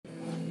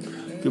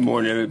Good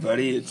morning,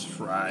 everybody. It's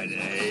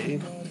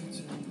Friday.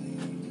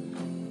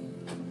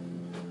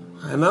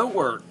 I'm at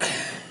work.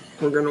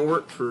 We're going to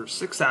work for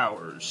 6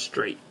 hours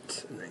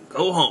straight and then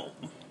go home.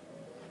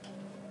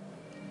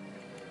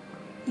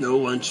 No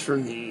lunch for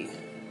me.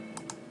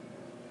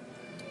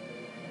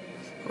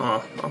 I'll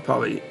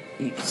probably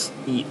eat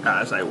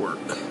as I work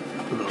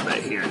a little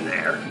bit here and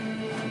there.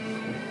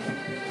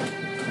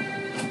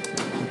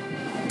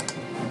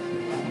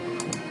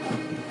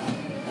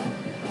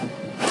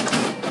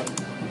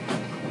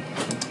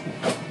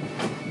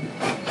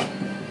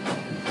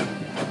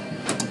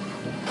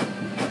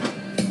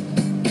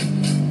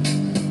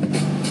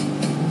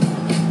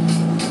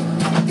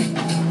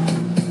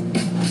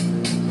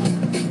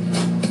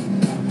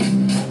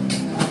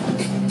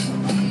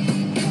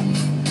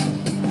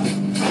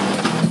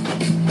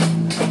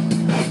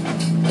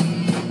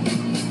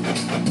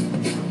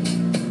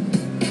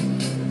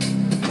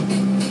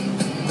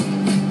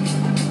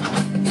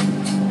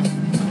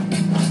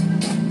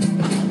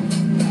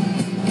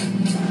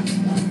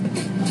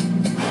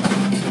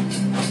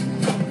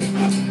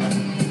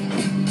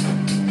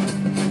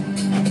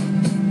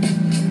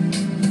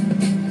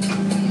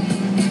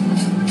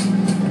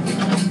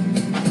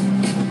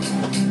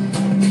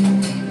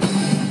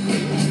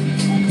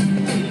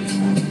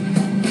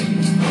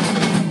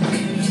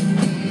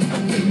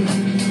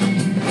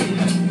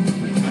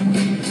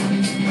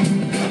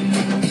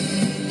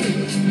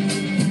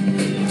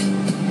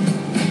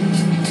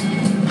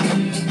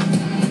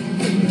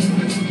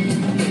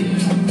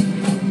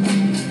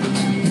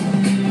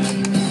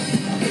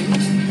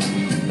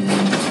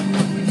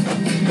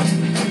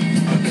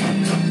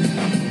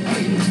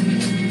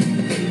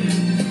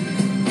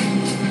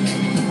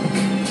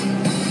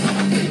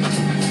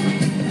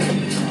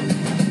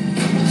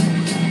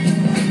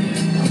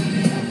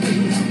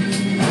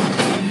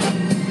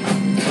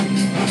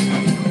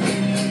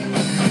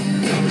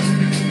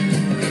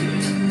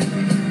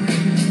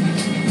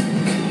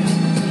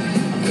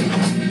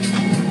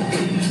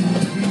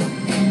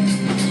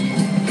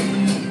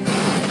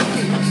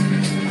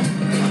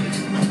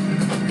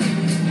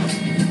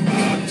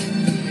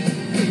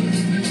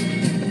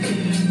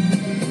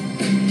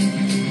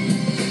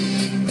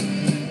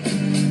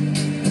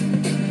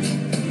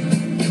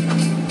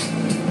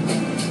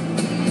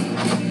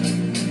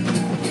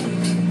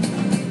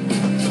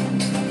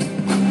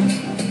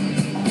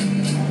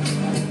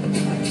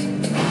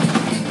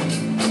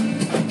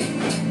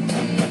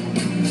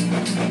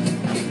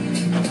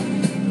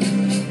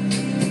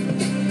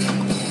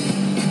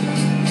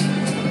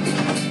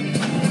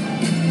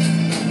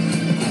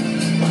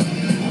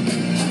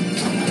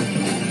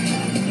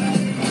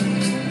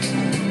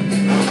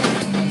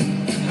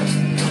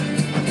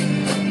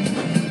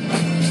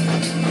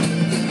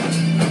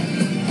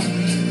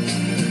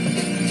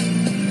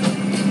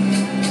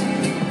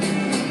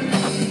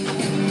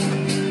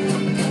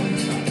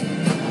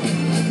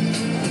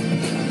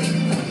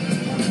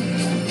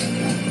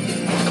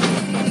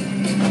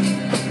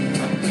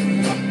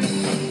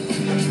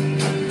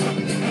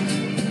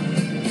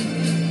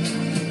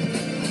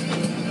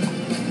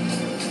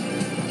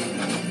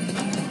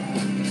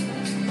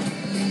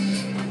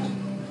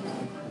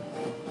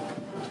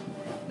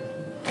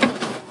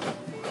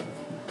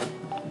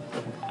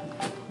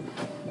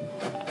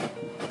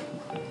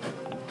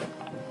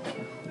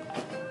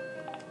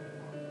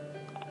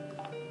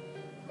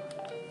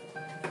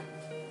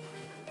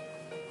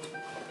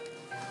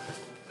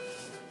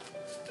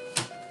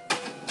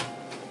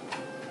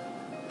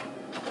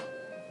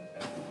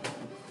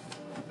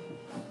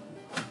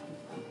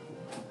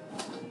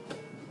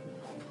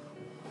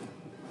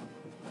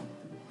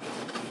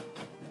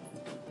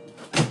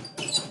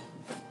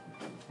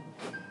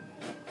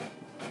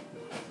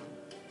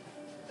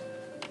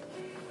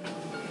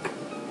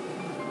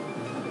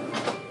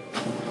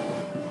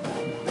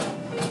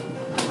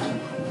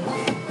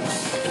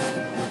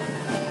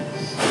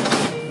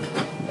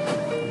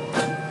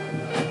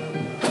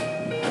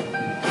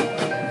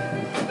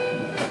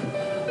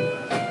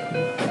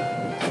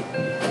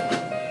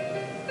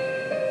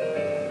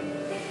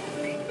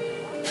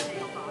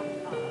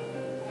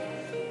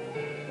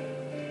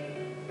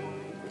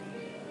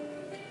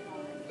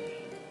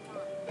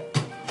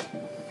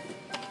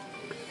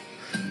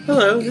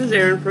 Hello, this is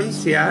Aaron from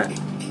Seattle.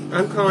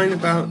 I'm calling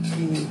about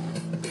the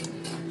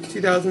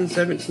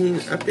 2017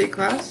 update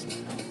class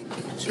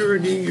to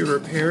review your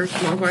repair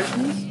small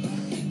license.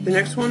 The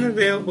next one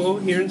available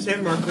here in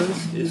San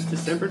Marcos is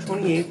December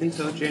 28th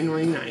until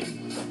January 9th.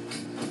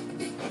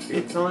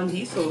 It's on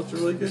diesel. It's a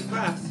really good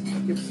class.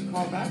 Give us a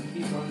call back if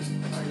you want to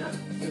sign up.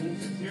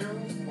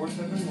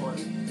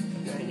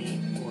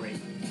 760-471-9848.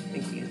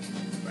 Thank you.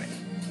 Bye.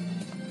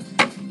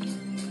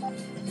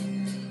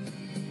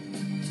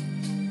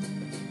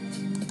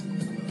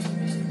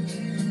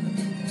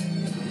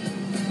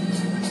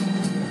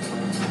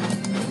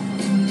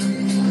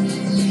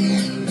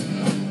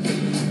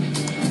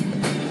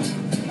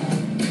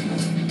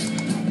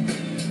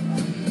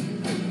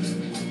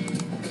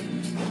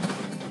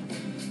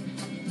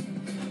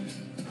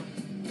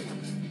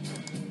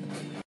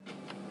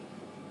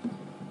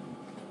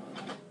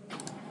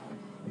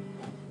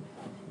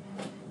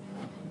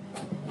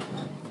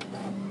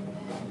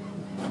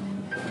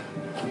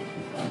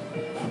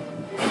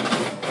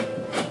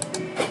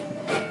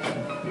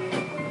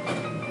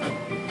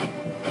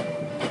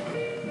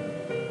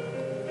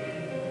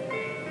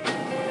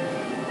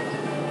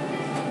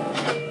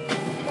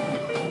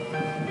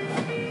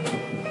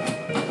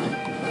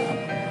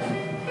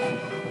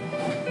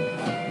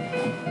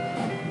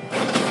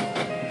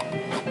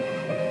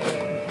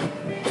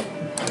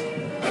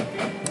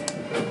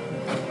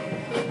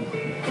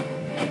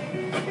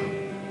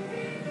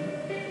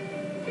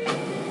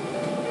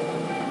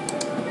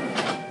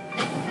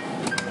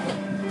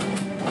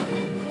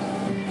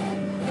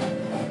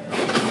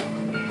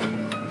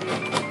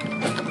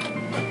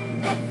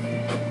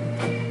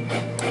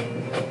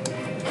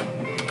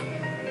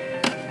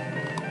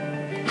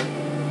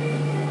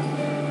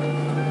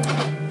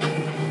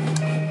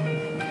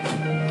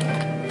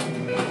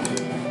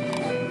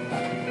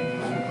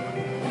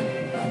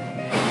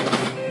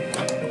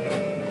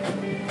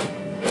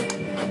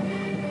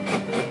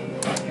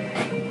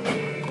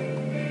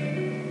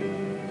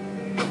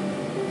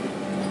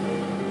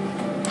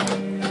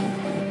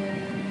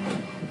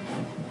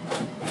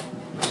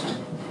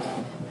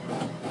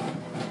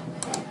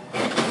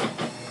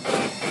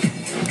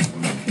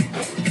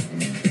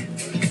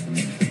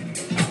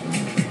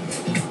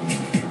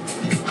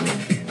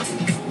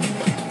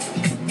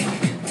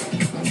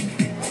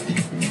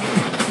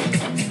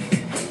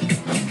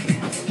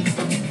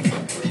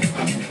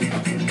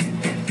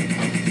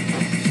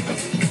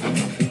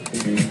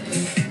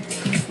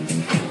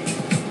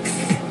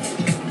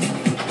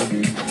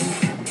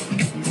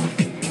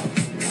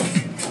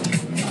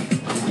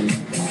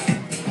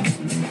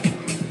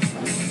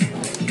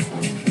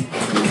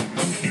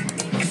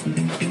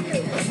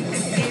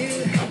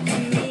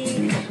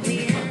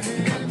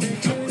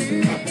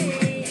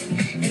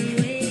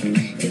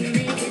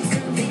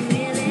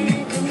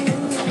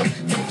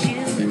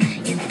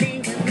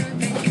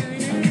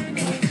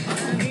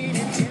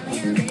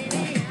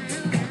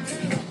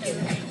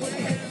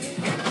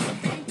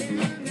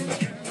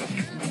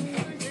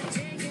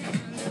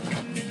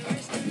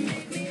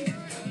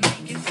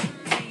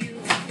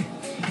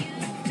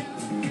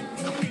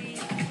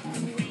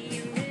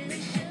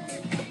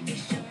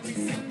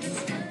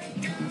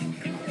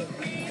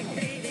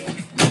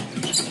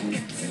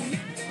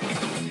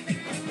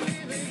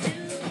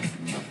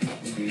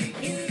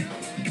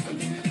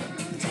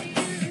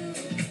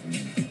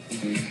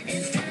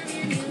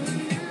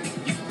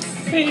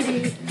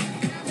 Baby.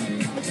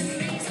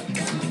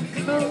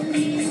 Call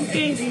me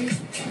baby.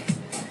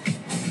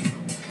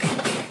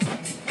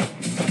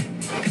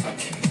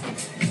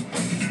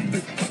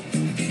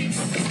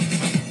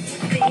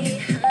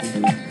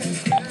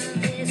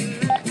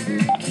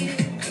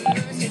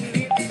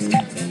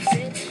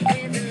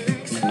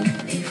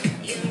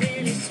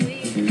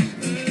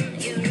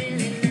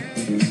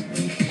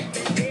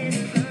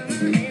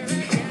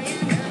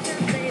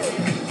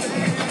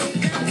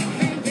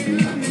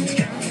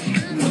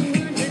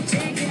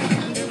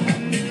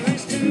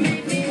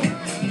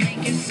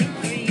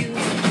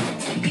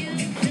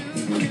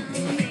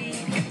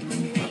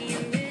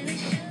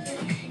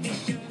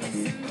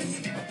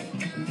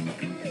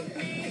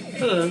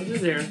 Hello, this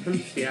is Aaron from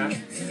Seattle.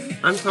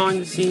 I'm calling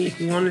to see if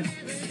you want to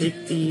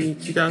take the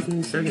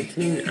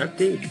 2017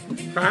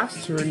 update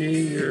class to renew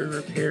your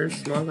repair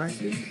smog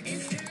license.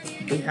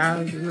 We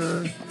have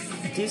the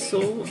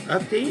diesel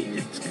update.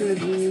 It's going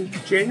to be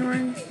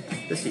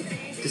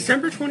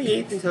December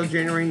 28th until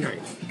January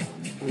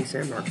 9th in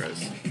San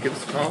Marcos. Give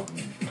us a call,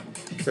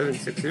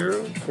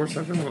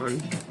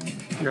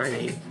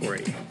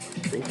 760-471-9848.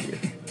 Thank you.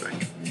 Bye.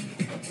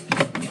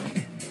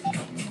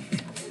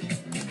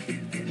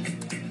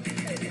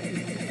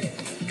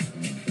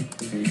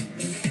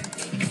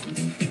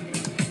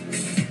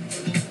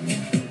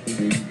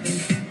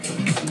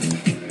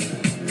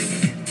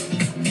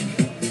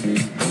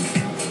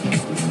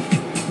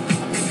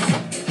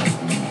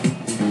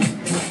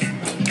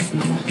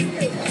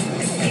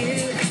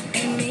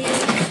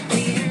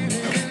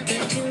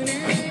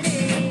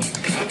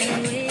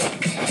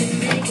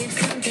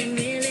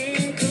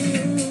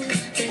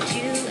 That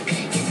you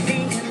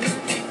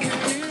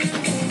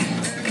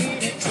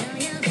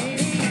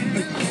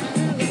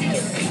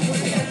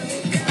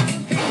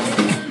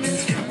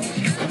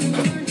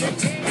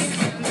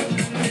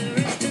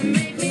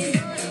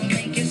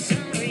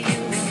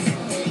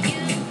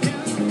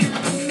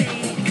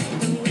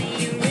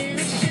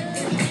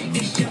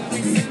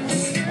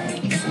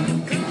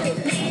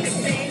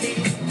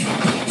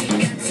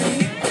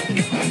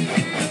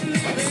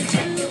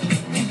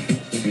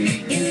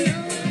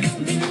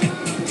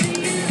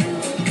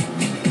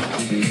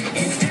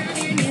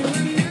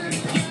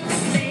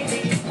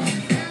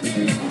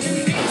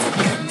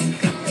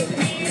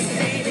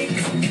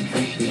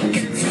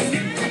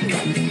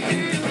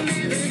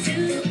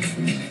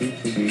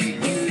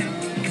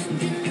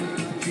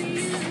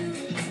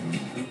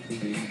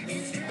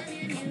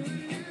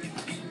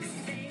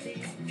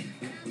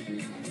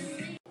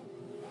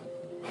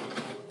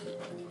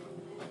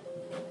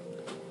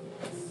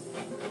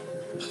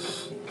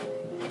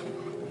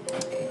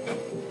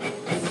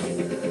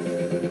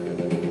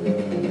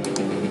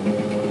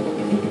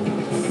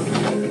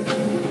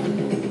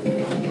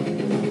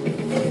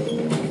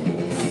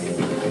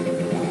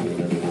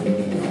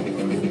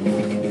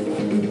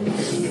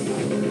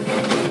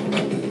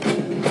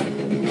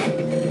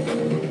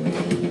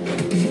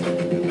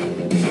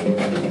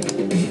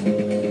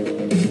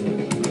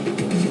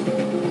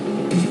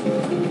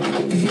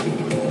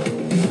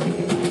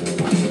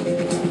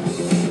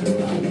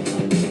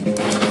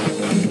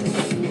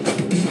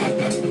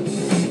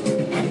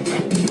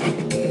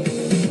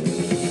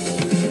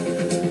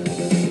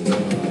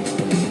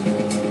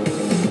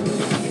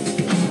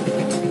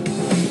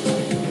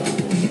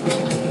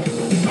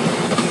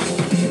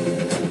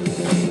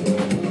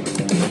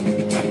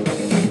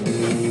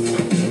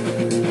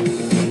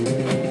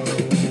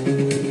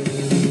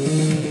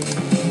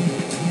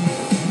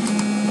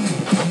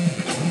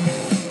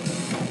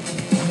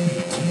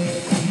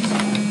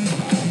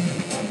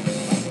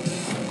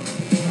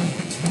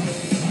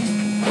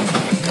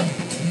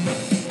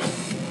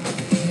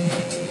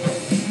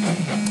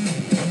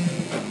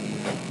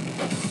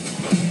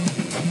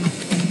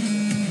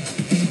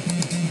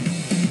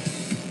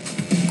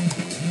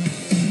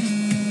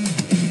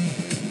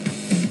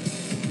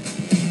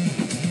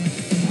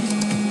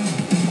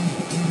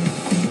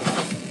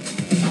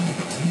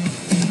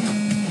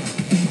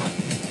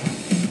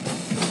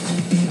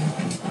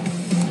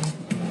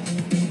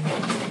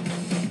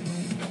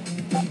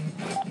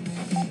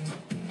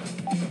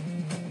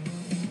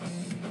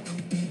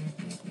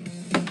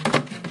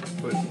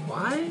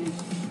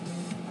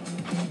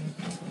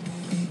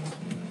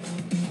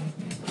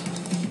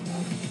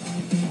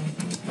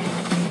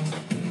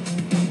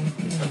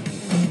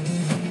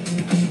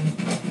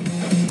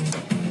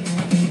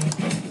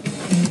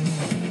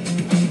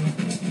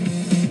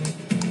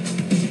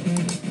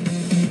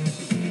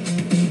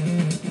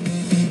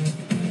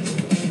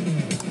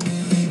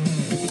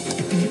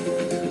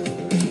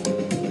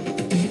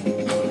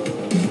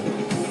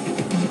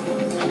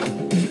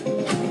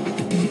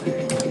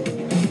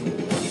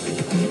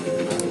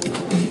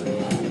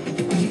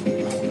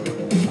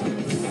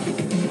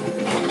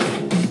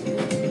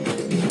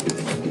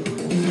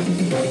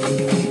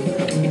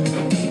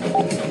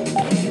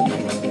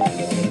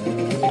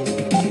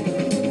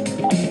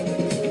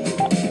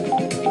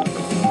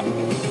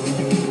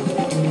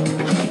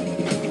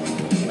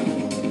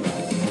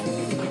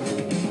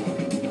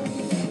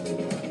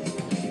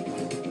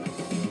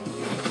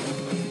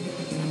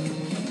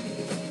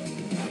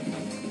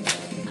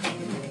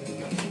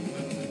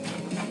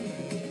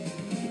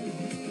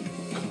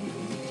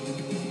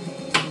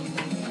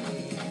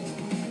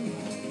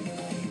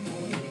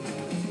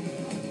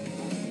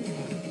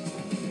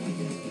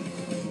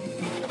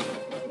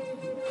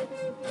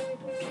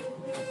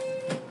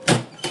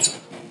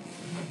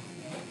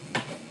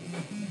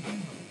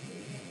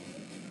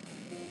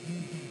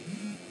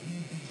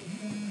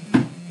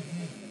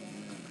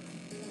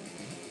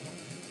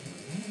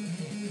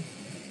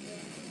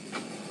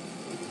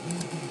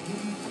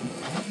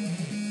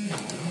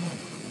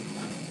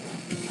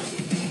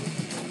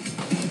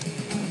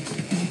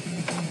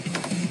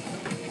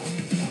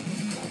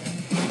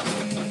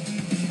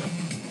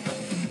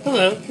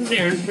Hello, this is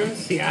Aaron from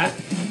Seattle.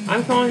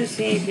 I'm calling to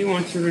see if you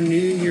want to renew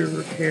your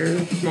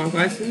repair smog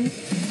license.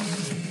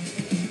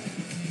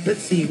 Let's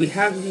see, we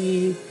have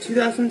the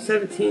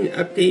 2017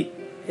 update,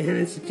 and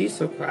it's a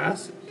diesel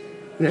class.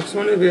 The next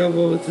one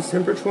available is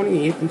December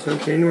 28th until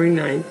January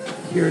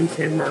 9th here in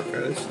San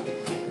Marcos.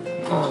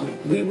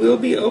 We will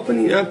be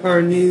opening up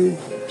our new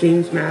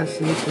James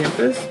Madison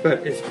campus,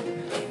 but it's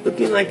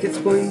looking like it's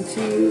going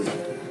to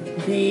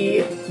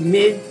be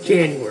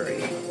mid-January.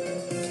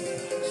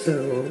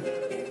 So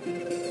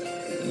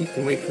you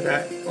can wait for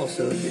that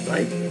also if you'd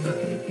like.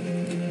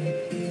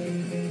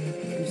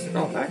 Please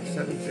call back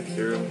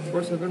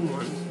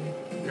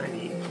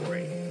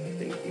 760-471-9848.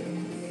 Thank you.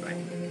 Bye.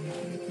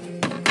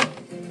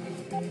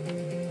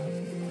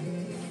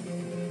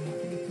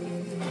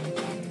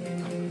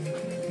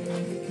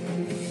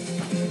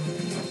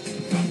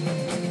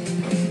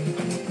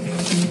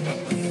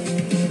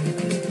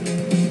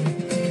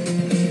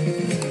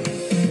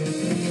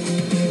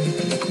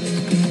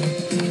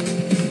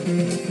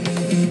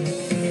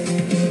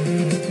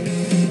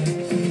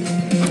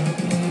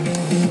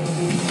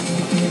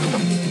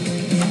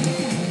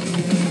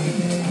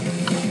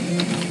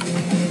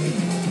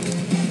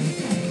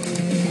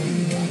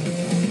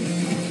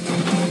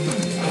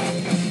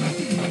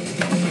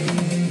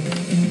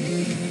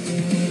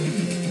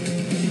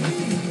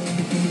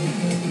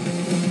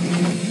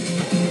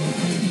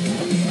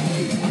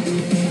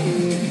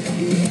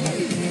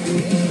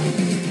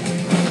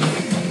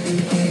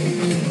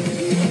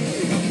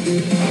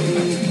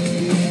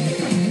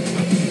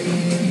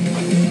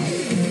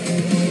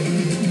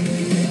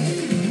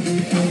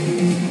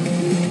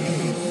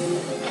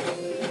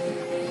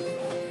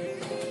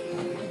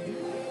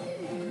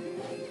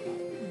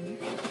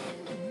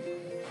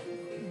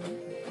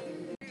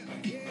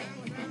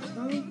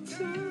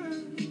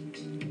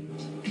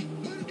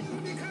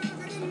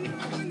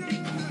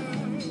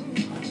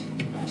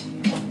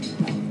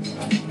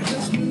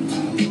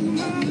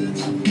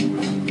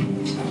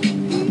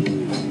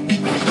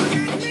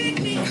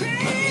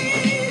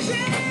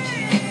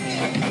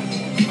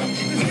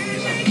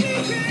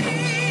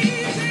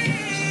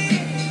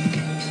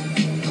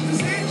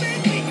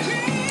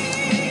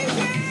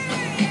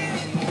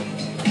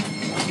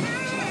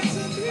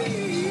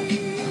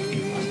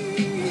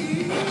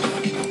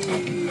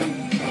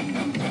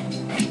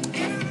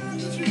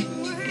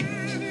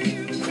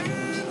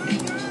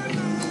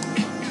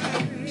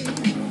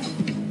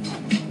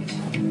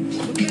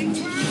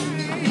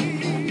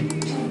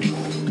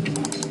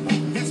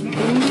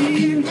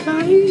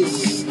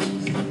 Nice.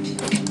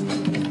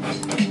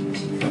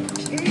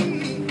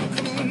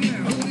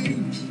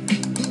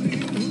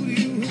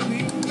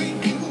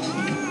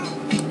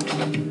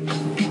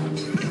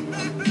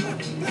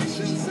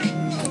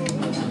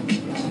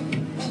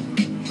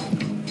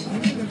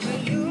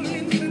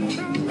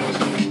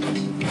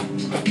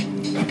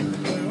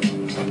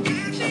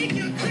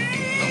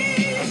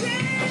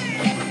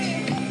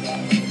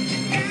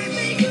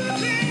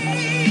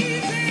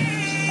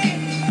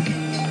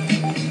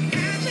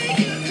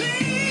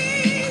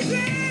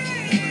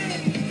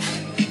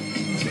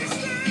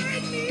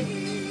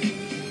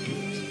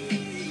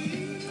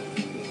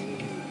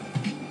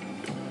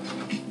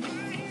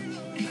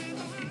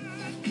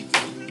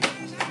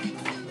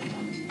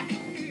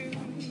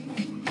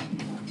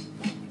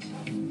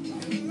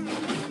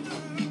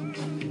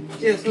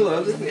 Yes,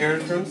 hello, this is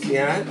Aaron from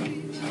Seattle.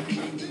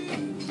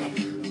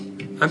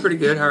 I'm pretty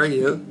good, how are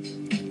you?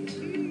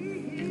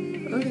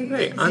 Okay,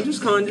 great. I'm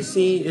just calling to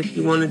see if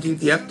you want to do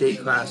the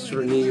update class to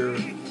renew your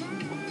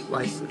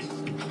license.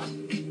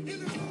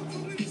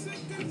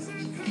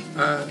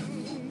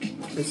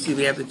 Let's see,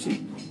 we have the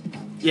two.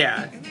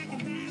 Yeah.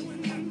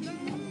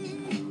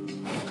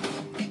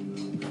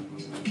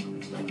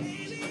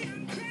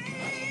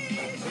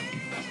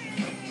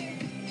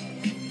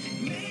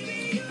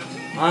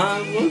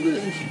 Well,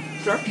 the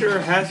instructor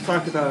has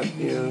talked about,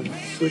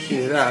 switching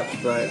it up,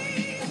 but,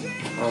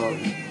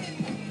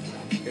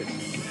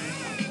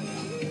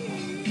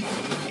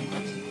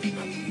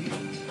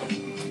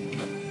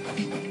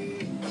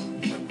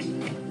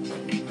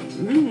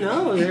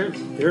 no,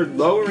 they're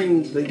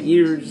lowering the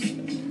years,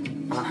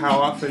 how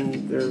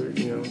often they're,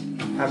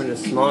 having to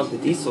smog the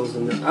diesels,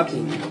 and they're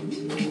upping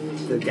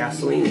the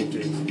gasoline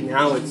engines.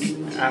 Now it's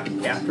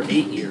after 8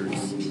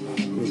 years.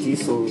 The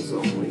diesel is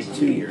only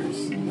 2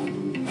 years.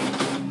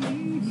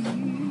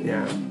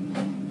 Yeah.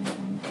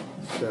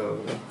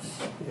 So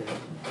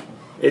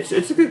it's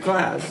a good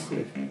class,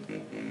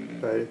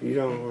 but if you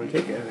don't want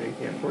to take it, I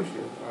can't force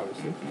you,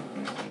 obviously.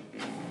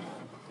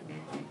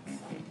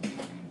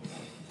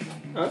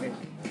 Okay.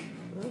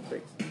 Well,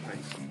 thanks. Bye.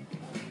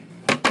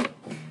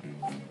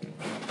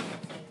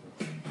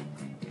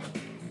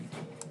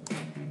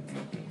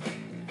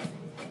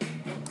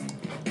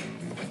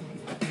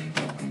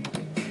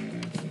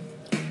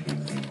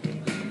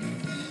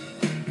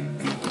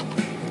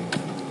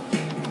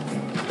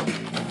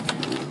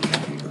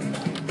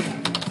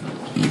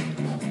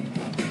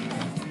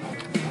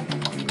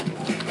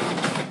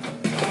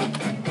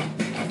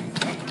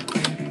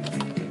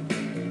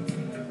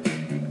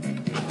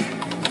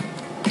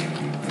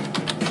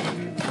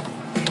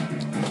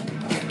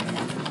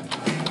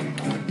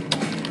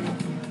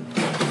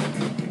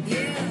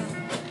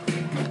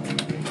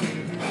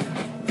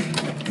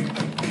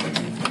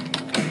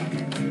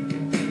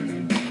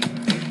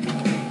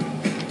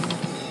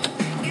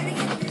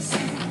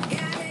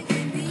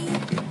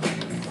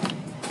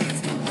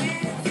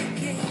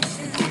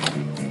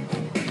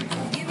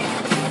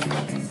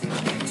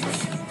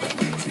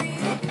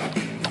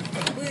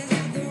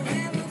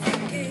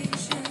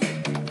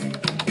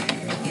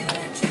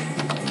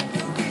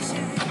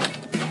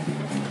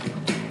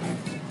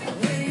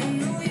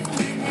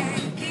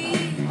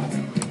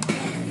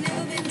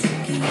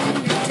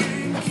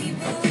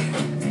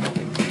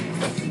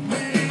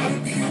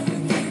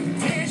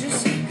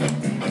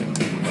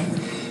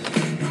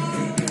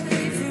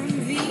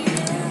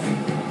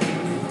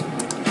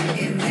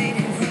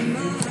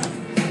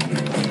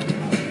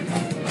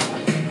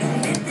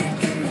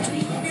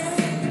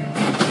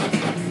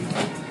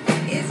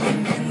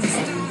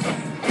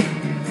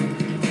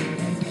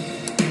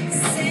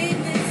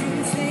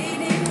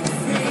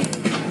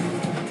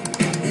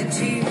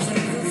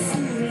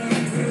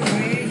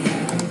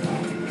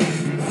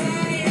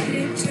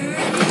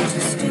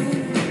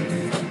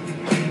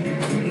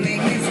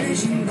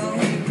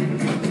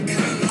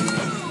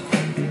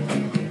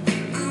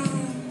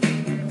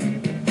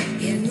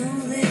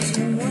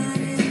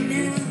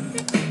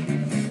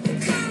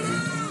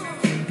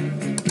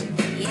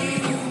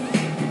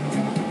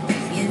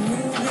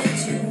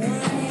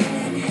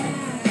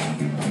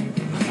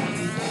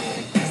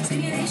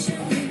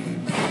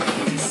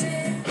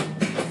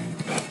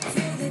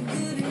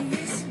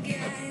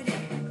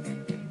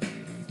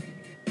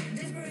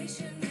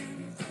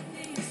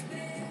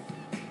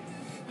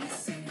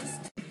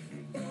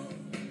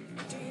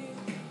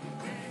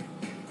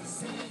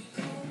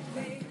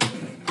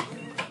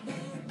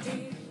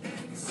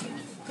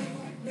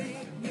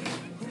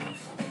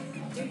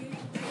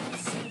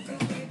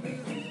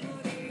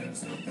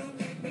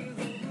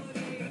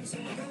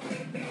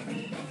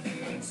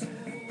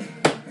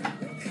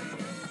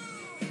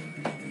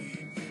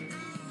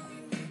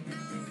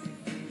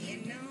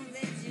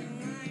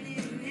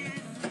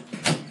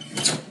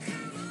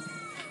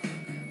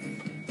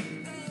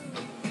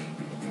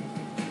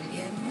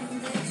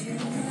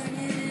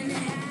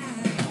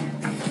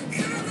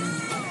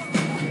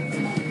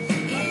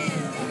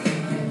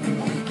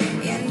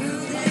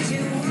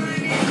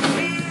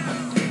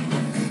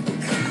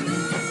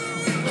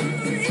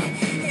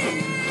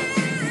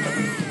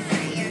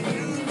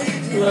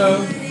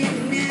 Hello.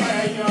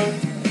 Hi, how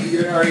you doing?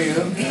 Good, how are you?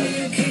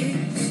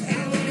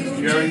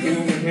 You already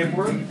getting your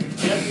paperwork?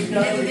 Yes, we've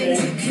got everything.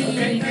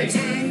 Okay, great.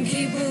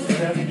 We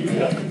have to do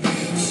that.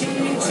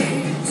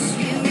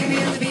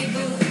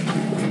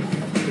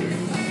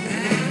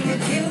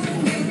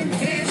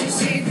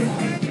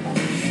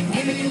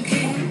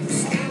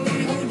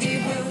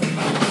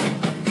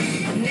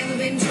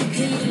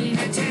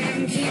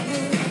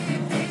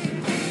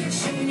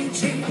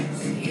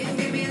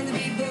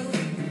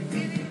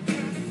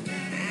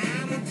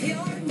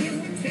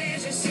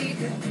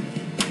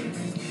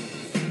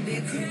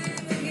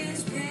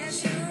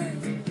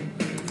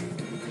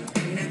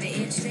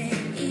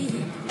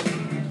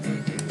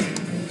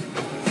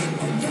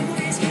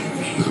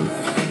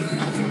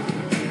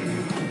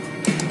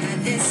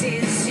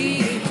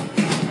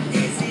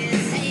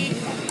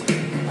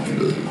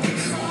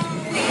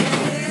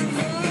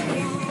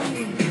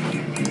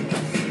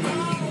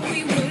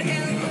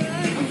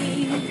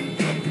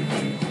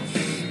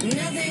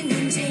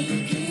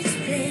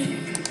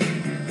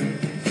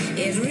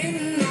 It's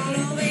written all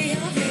over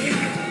your face.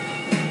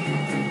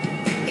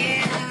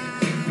 Yeah,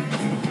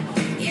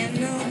 you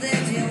know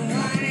that you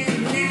want it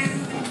now.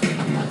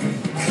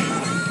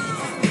 Come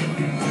on,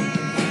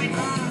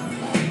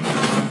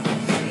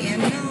 you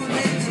know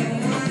that you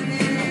want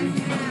it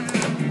now.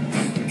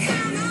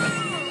 Come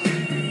on,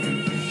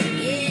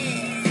 yeah,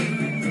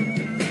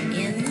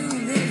 you know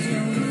that you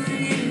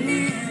want it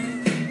now.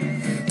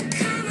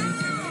 Come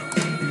on,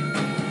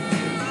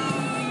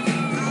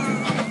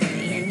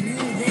 you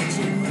know that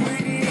you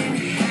want it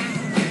now.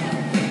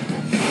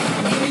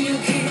 Giving you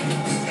kiss,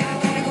 I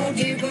wanna go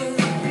deeper.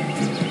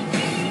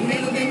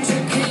 Never been so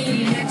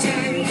keen, a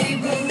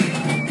timekeeper.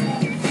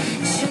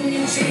 Showing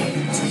you shit,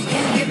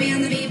 you get me on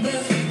the beat,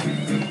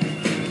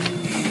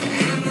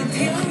 I'm a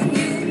pure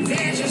new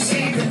pleasure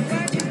seeker.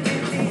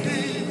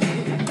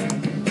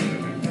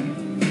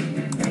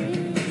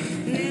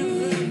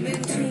 Never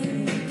been too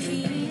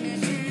keen, a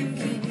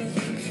timekeeper.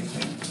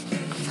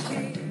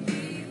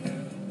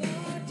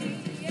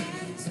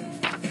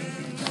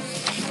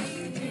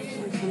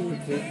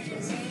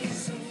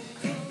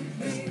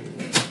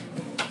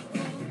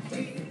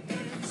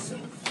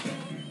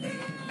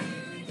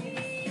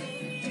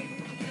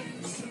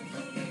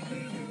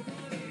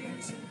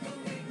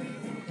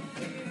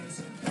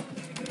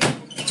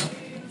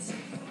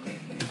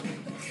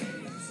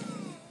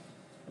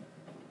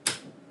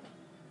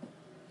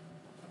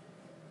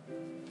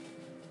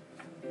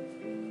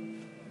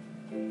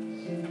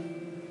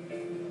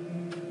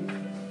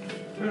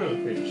 Oh,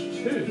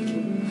 page 2.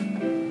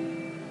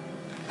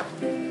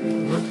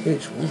 Not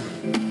page 1.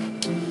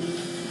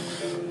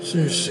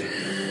 Seriously.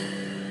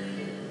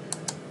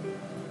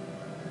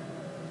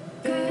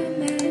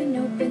 Come and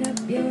open up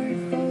your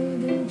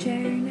folding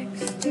chair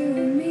next to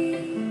me.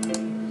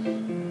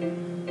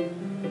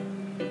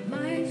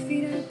 My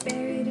feet are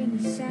buried in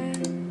the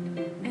sand,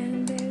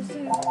 and there's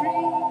a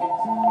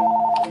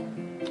breeze.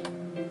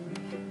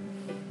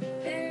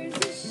 There's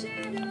a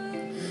shadow.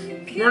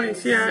 You can't Morning,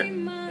 Siat. see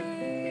my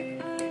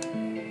eyes.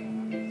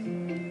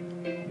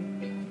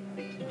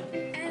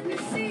 And the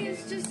sea is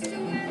just a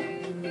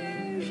weathered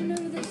version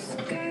of the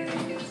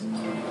skies.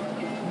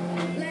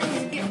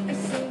 Let's get a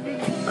silver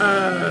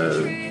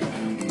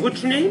bullet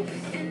What's your name?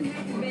 and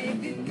have a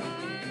baby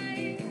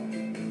boy.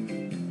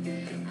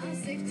 I'll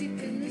safety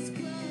pin this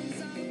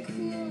clothes all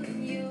cool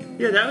and you'll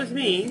Yeah, that was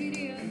me.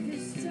 beauty of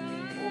this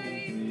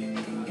time.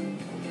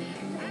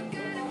 I've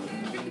got a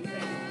perfect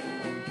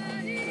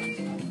body,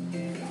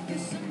 but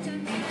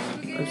sometimes I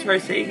forget. I'm sorry,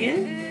 say again?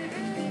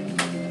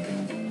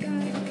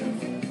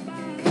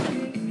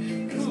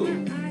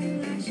 Ooh.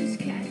 Eyelashes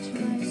catch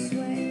my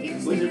sweat.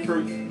 Yes, Was it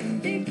from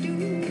they do.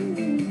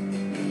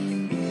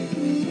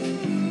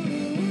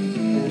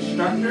 an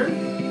instructor?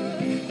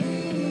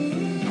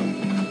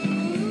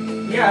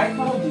 Yeah, I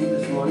called you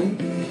this morning.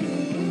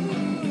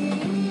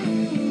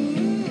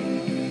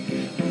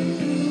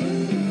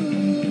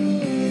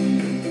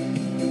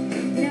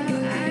 Now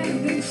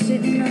I've been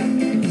sitting on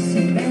this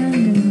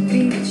abandoned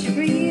beach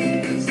for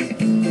years.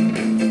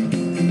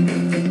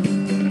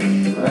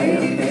 Right,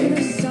 okay.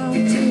 The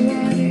salty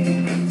water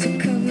to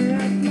cover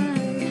up my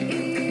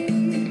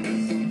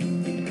ears.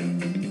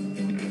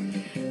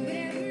 But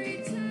every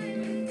time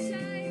the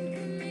time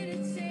coming to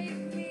take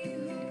me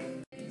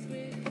home is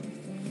with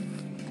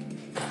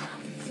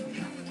so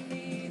give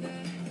me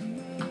that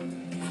home.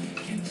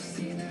 Can't you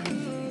see that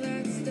all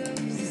that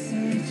stuff's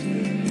such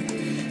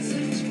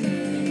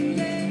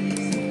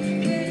boundless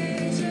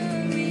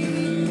pleasure me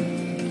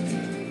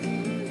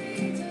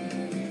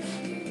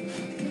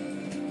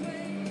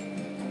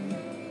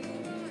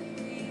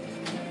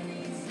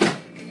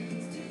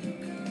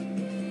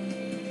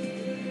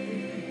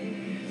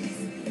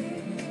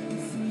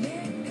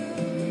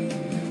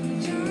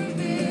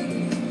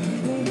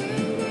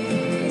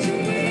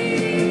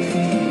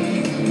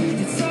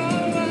it's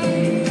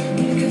alright,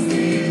 'cause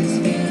there's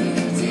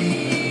beauty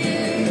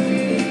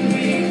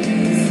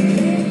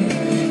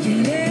you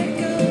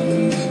let go,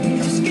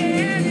 just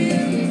get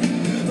in.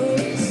 Oh,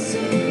 it's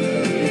so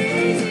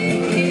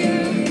amazing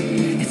here.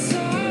 It's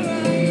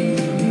alright,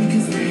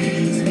 'cause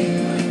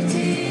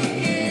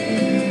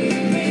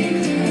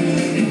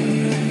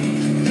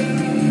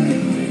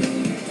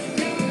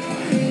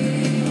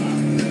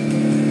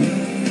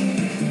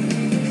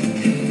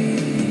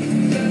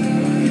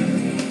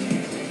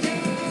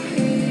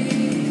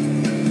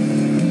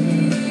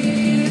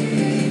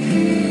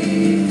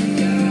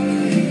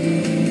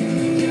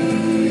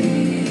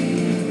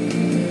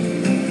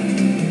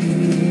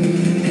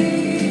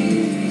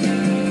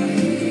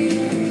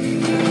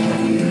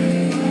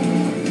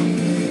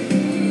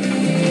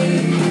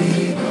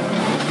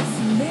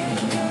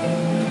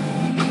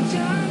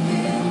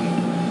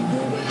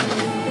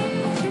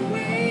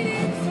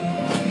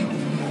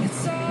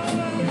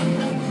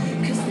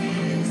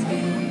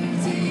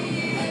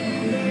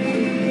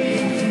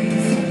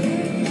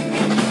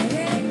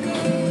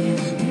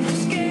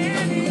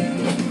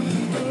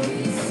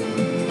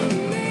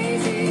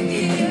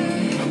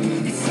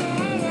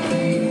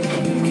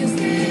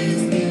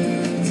there's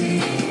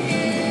beauty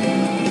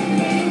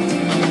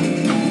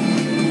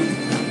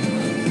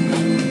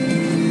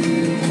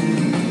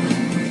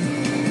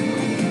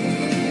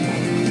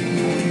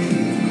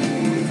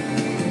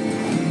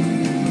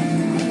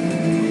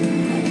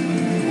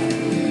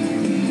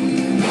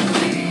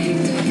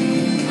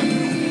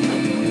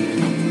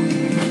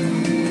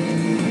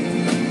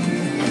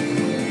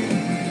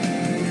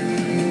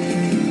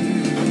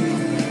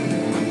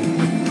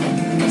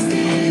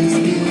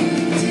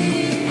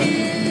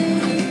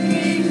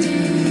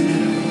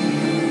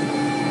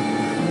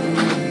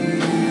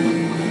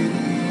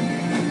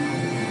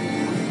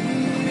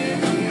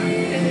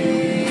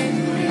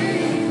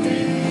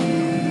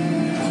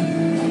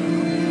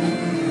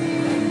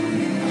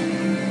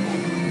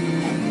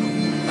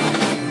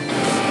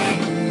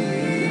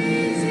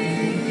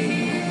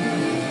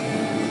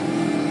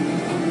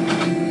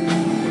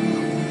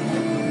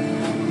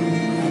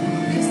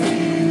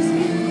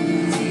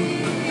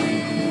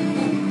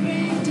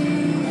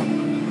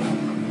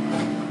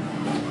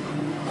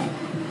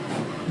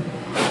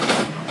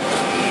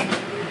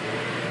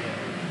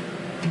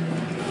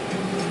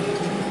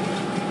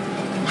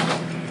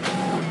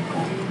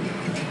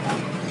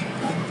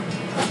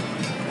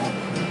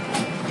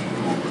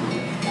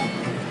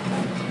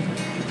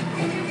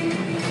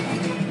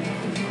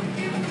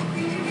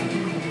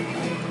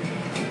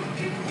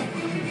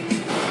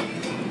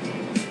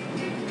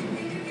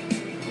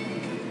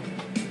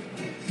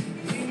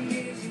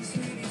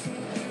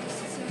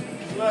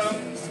Hello?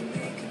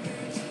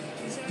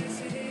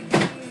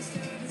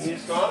 Need a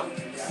song?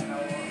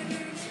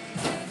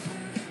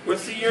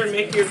 What's the year and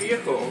make of your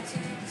vehicle?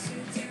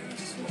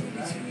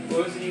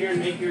 What was the year and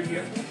make of your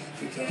vehicle?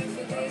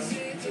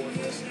 2011 Ford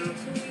Lister.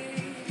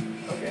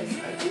 Okay, I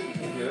think you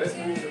can do it.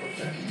 Let me double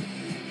check.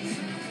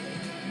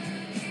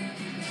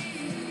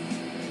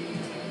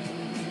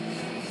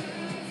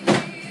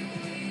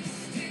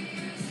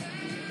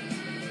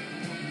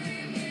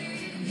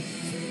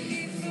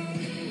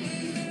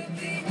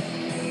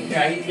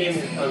 Yeah, he gave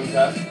me the thumbs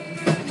up. So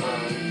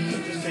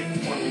just take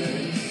 20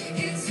 minutes.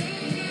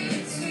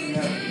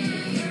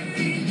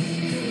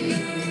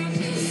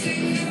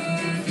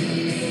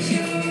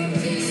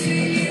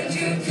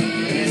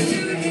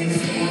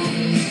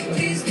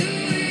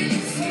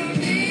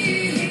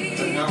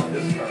 But not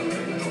this car,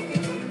 right?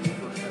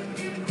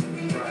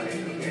 Right,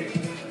 okay.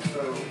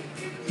 So,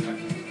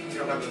 you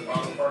don't have the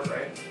bottom part,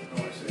 right?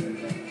 No, I said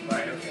anything.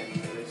 Right, okay.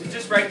 So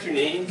just write your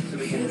name so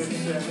we can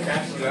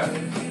catch you up.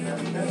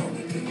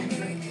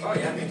 Oh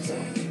yeah, makes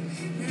sense.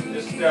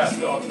 Just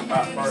fill out the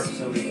top part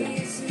so we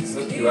can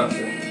look you up.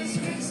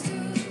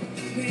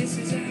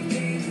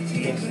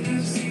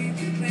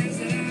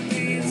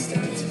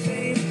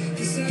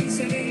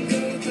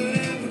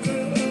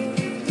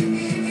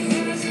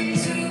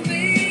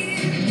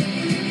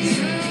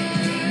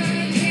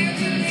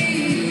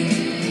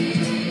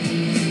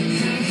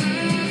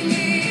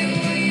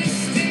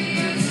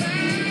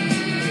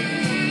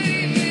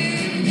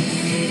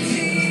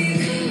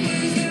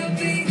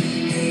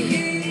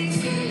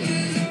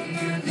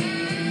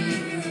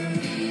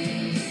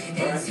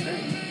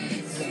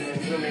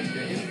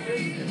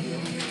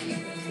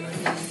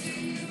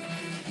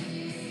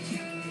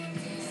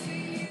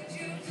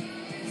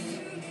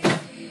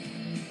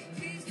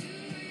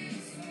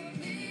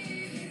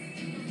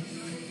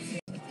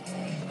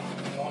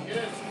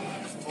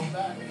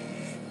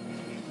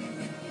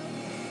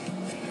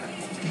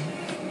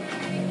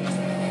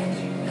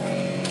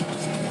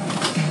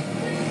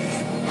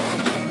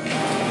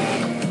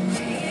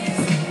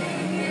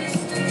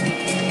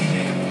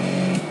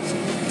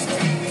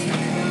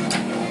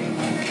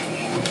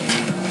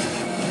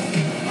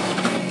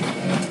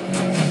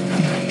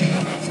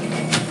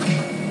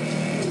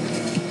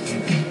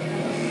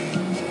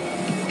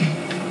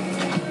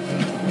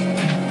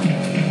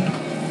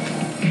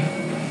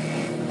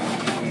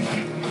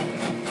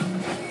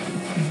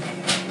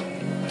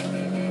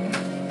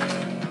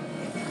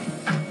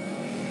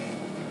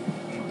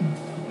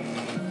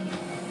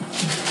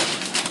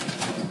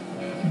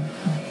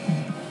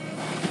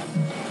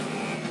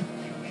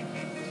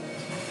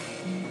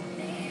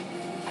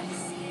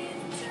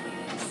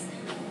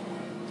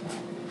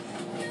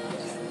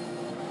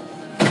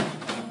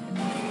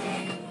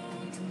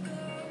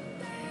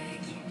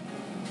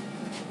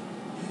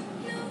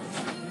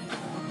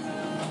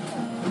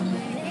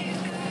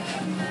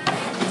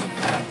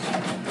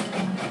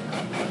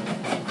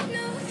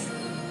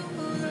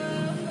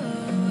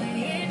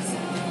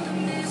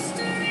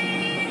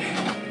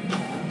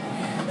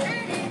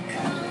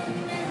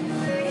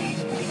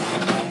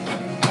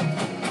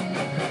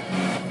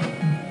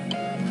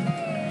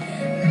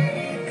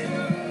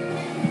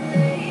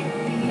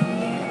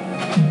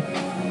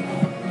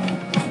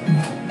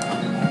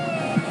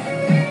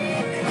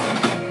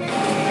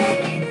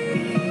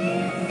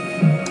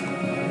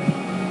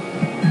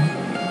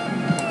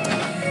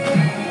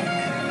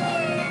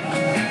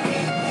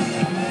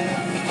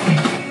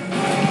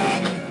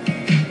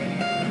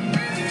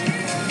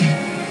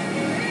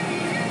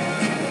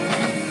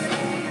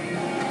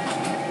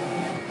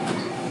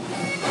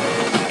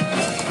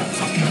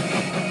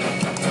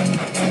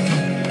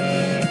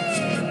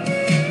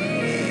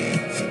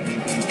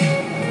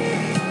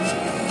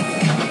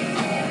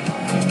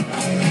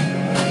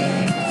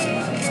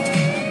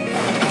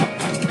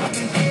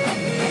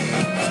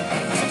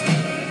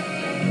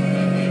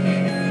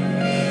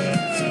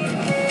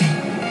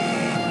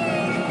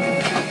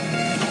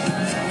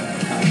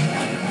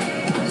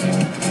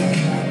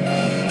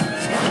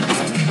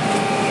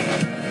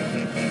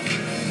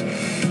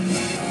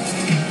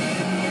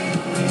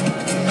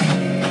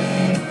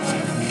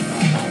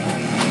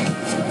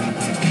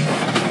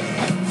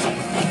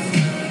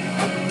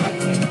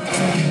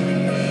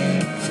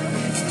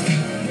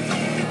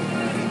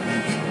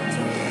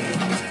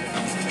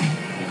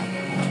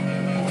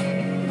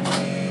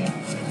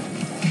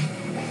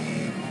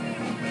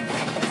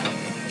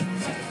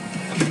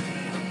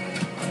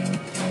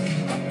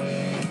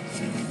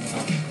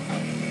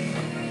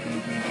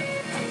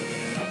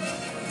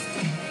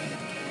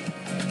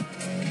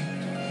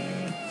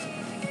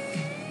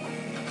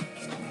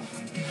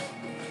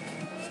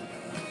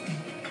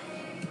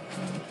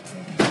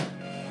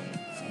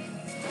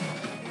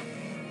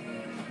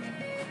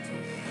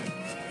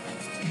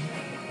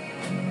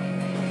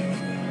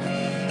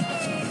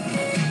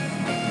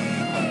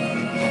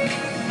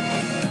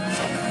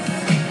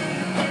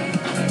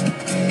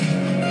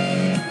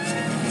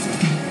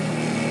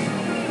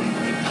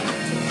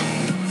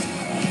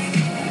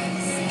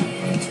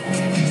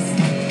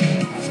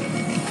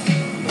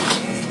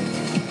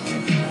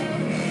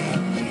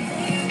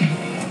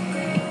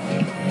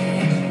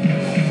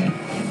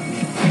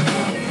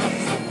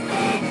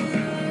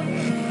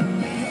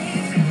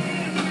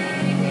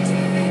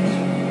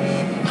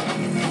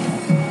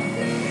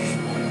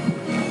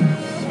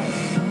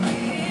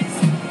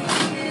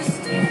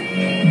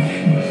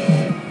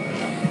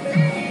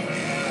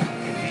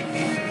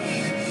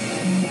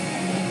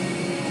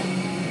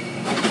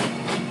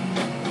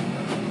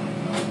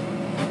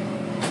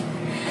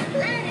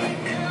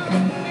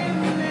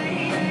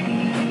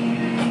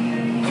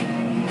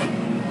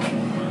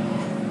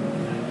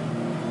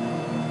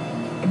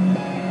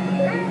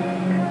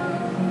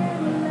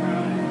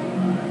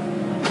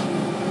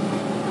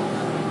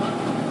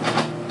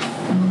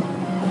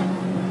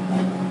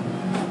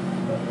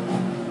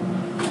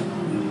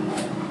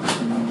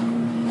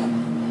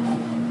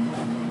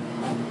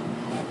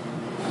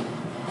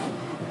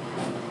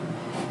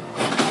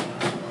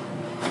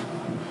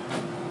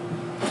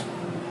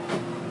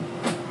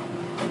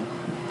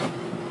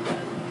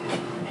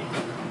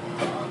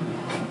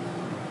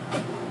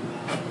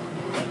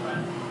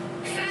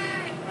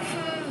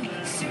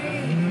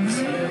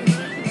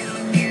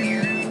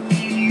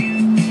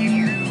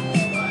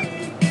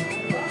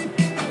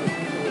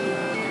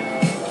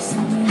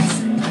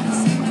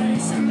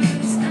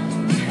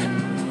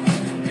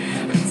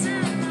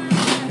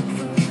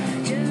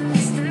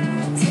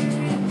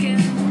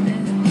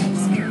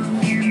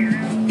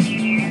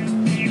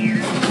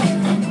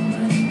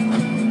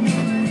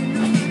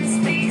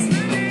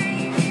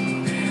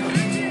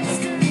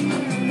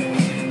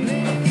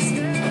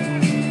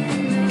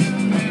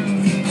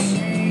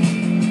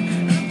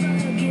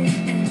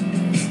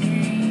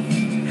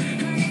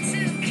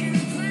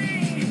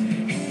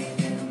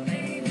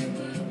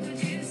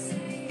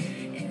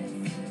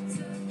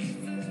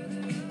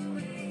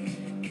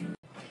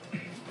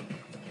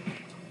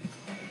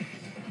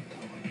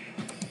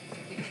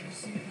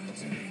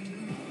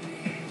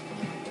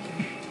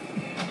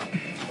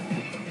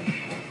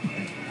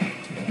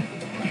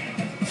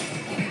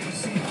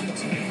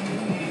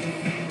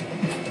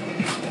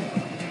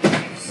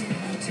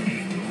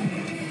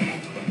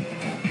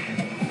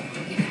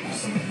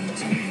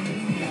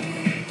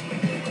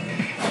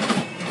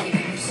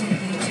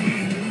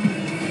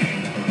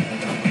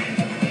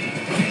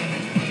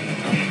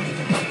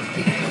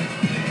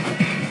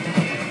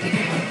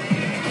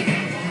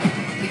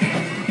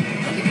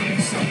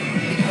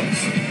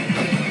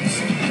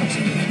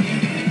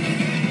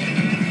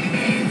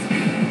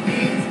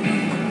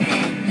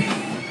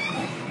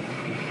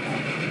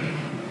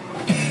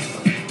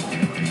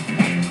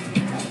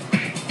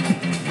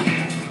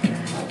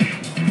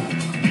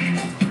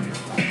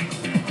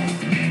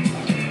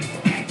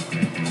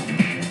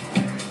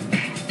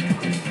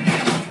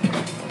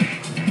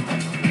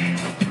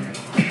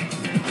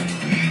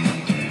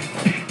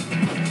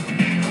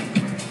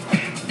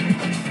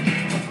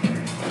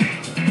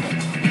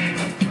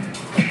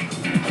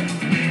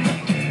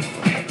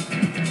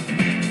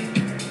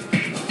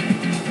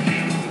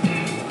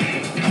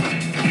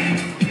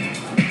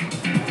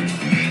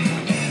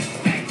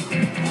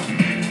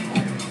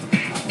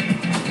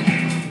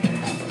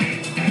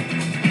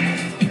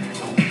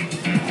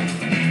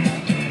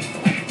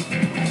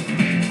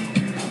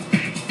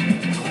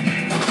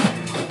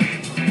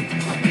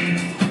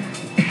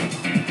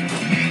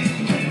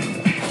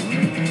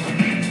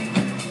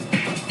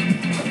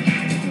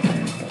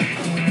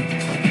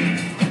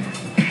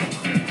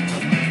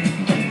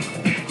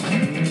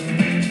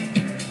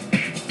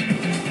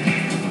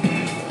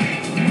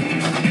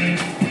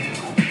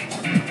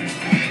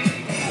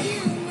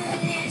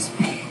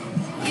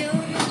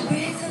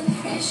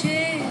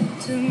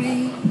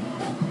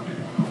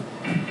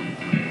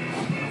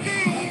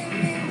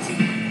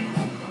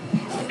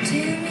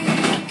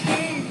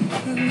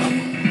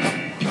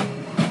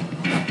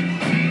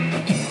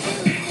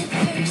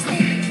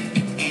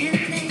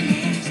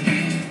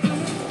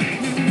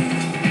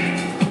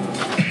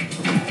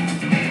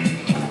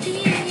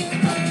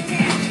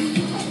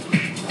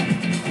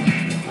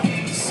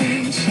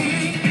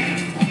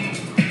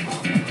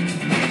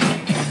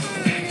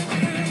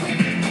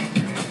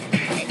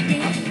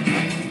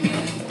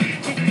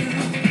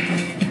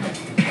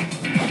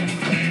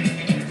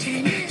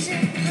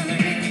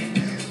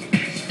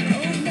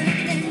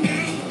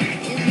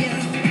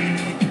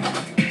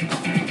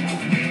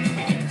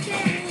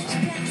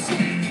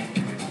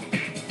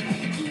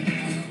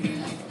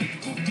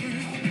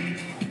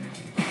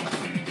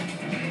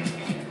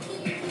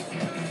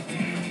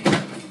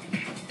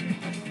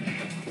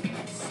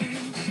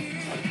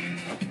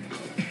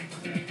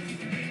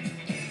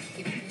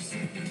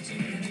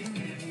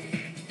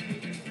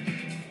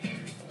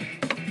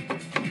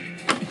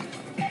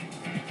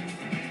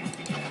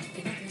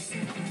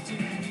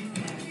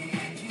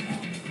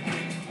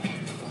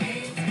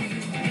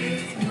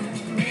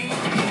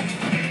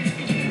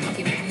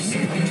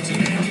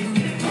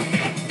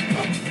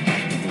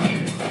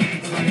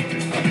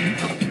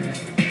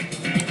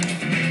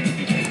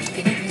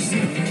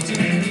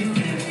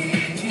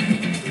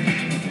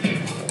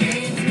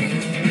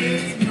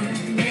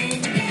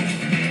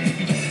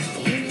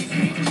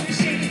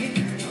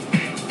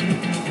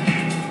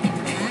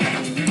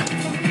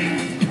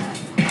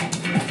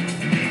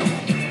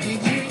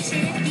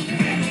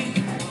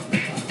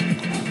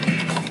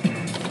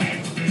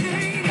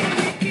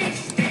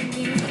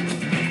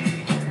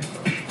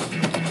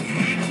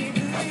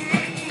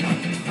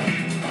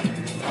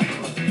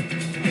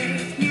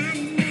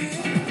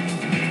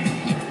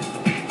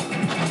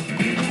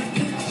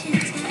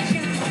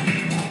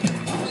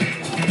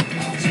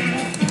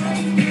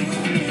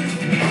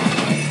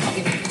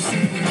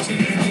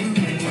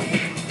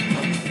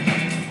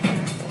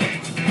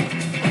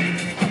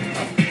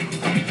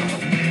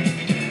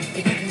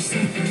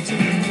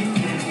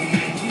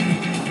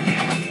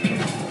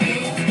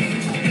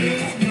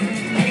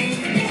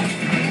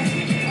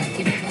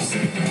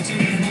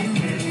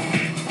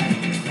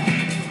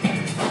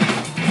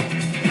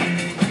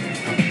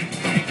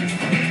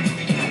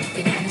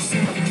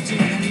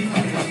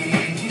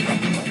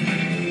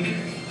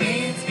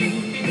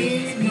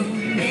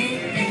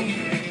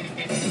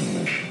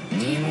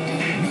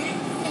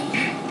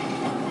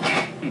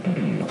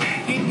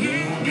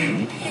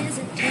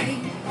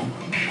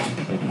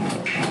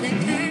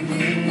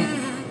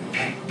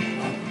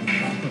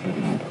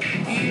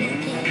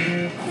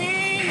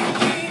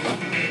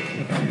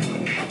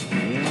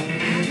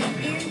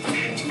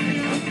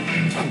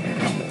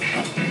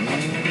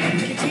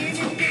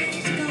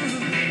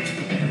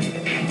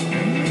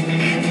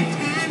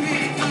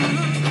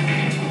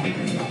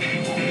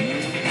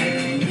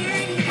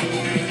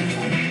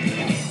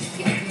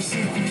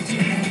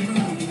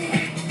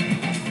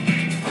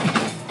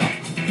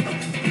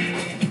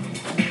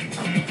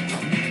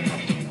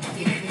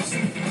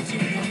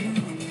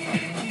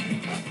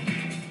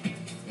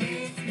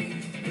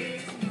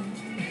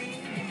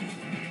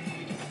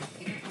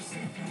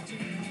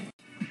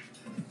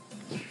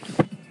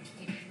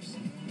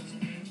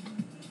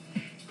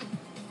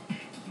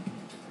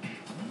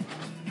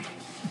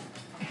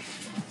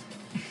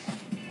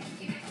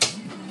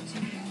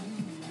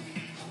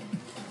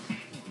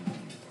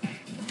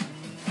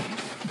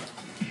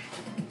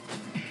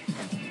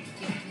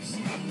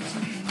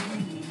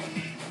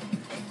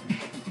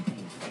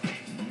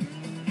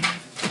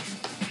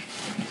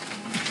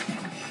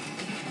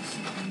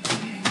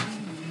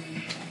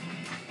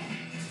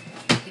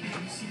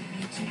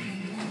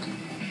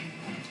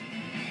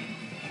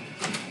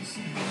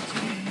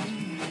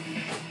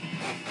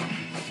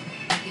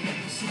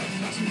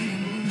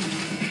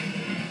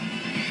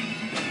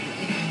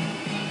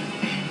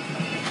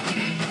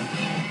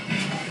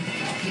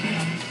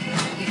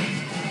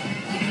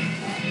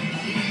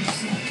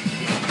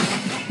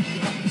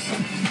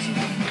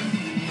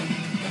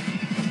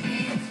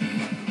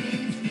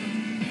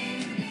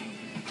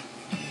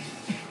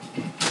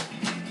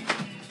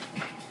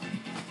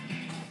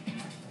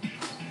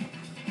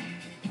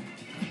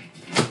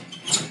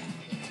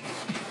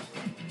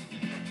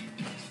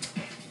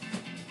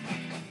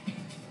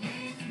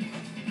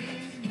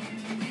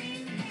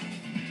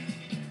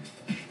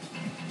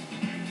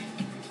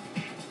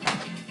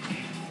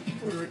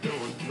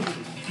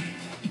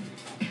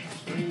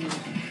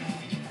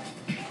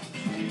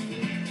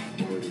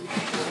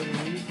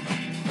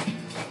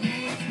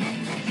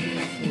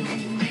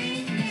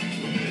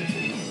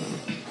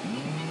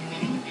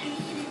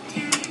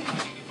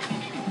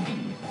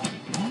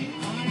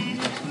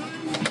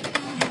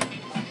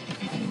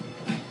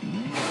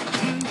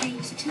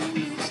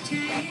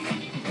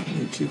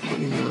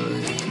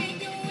 249,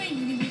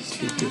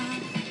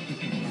 250.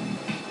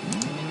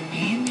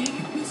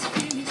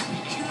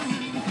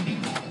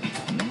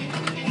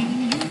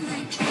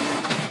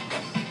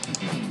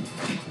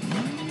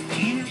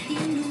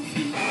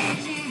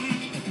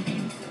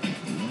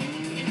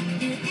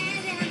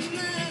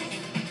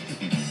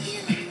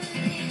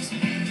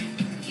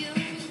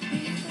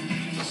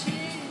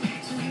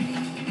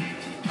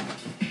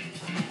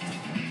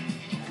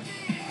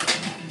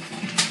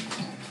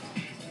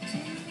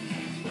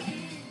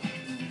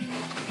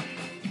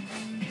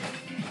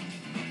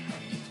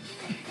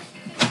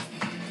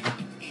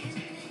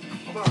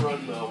 I'm gonna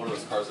run one of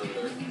those cars over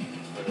there.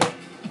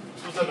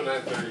 Supposed to have a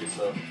 930,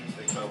 so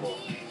they come will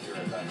be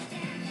right back.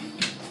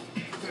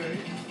 Okay.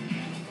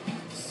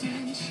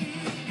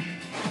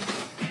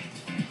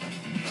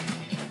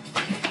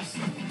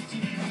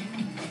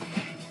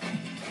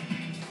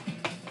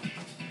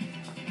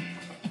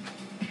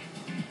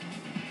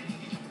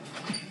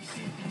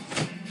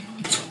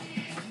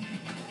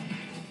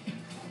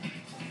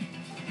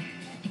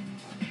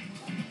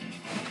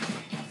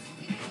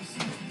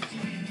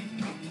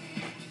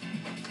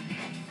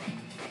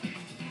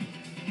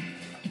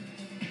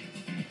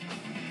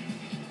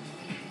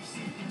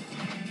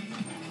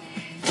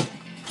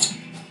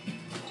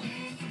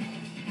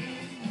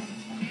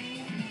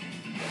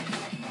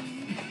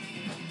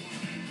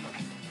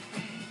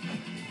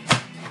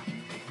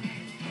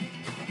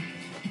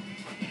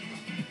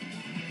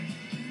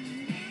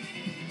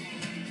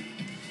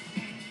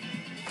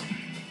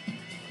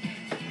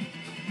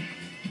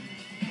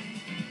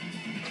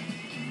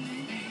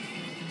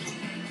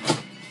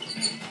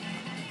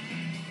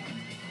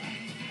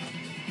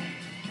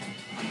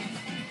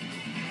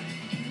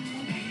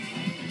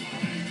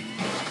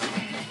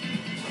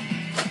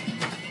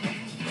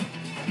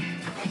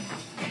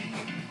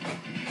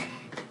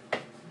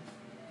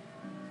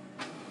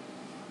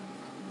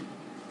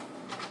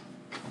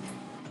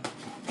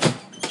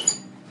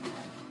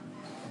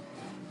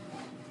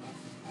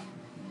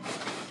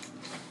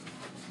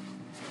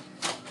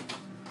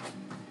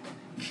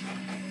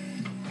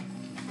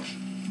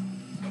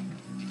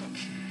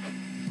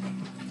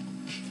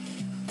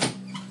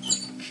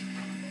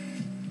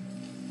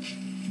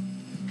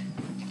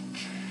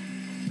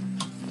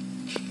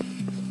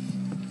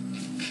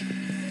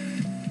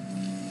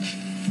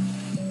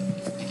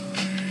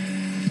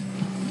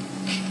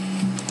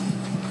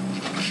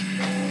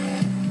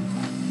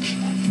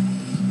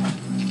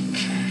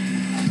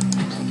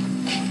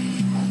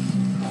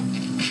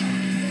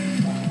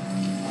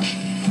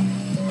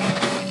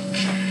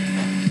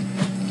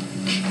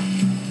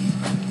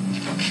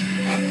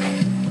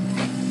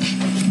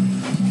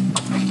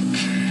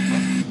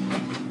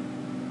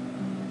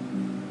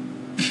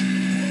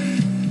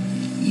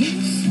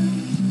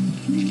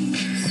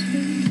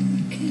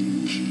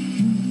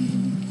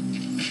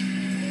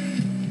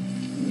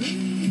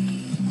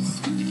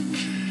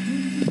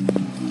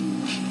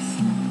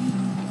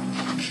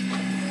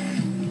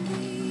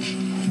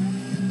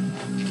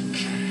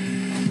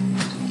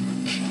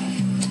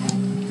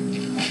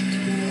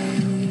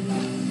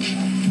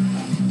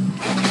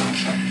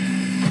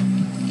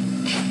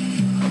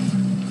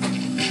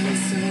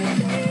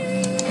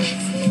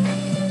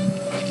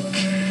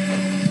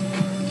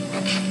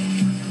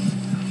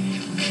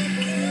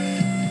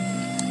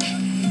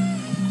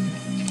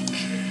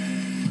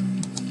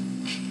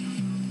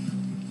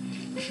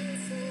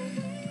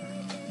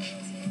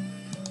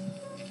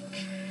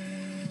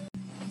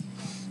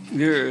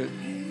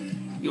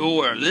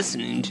 You're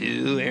listening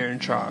to Aaron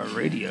Shaw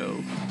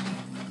Radio.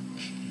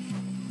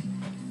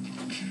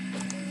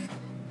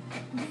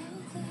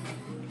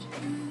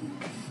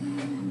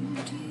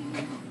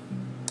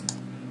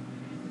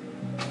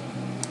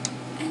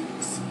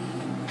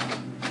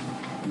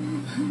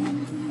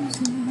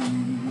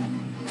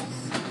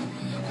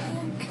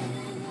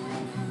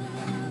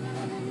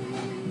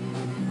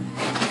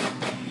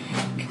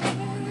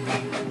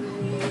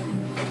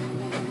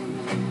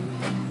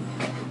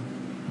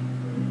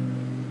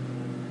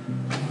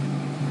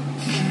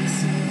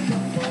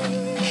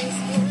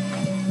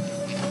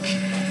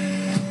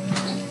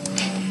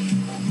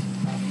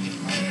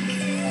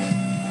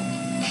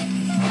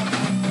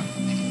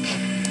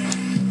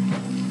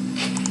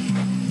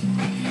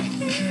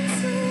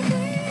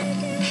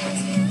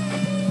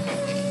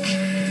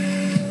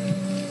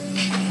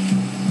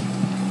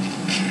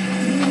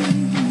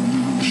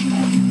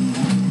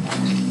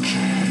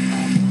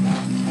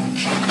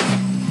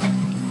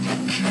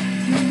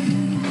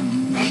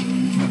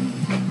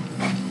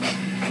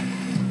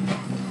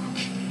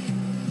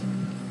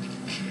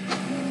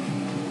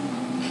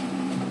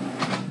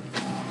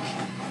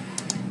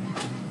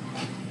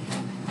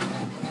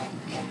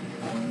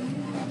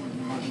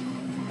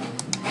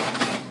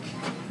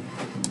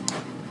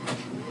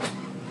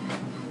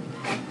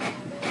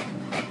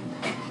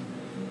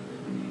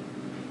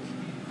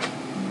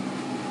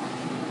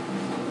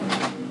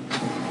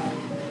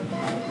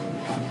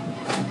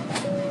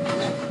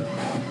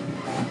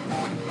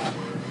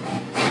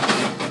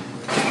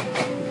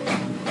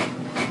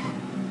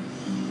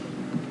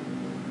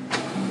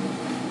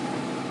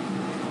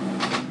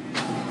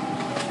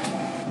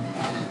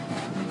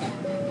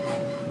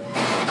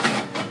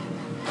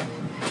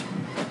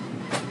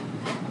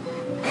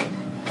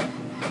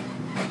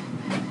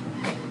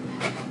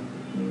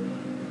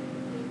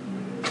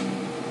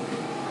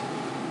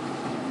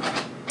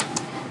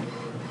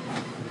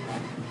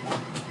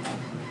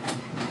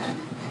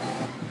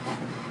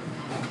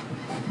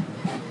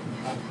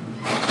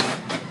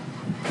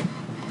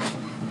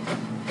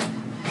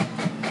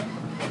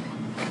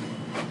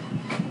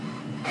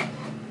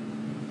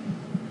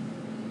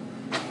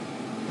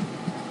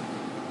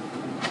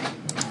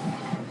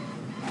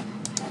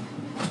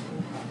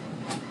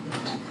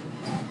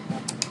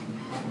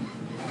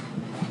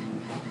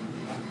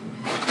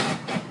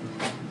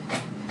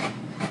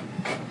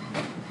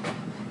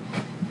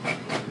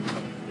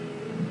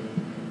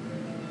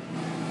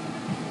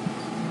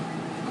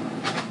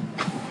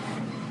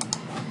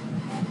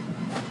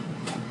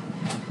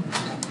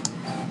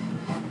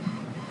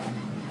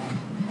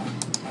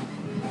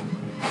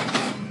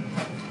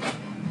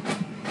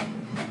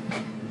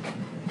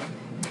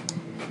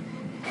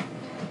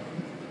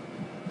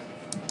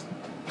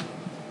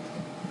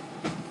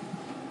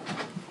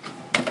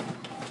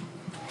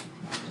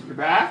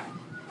 back?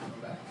 I'm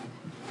back.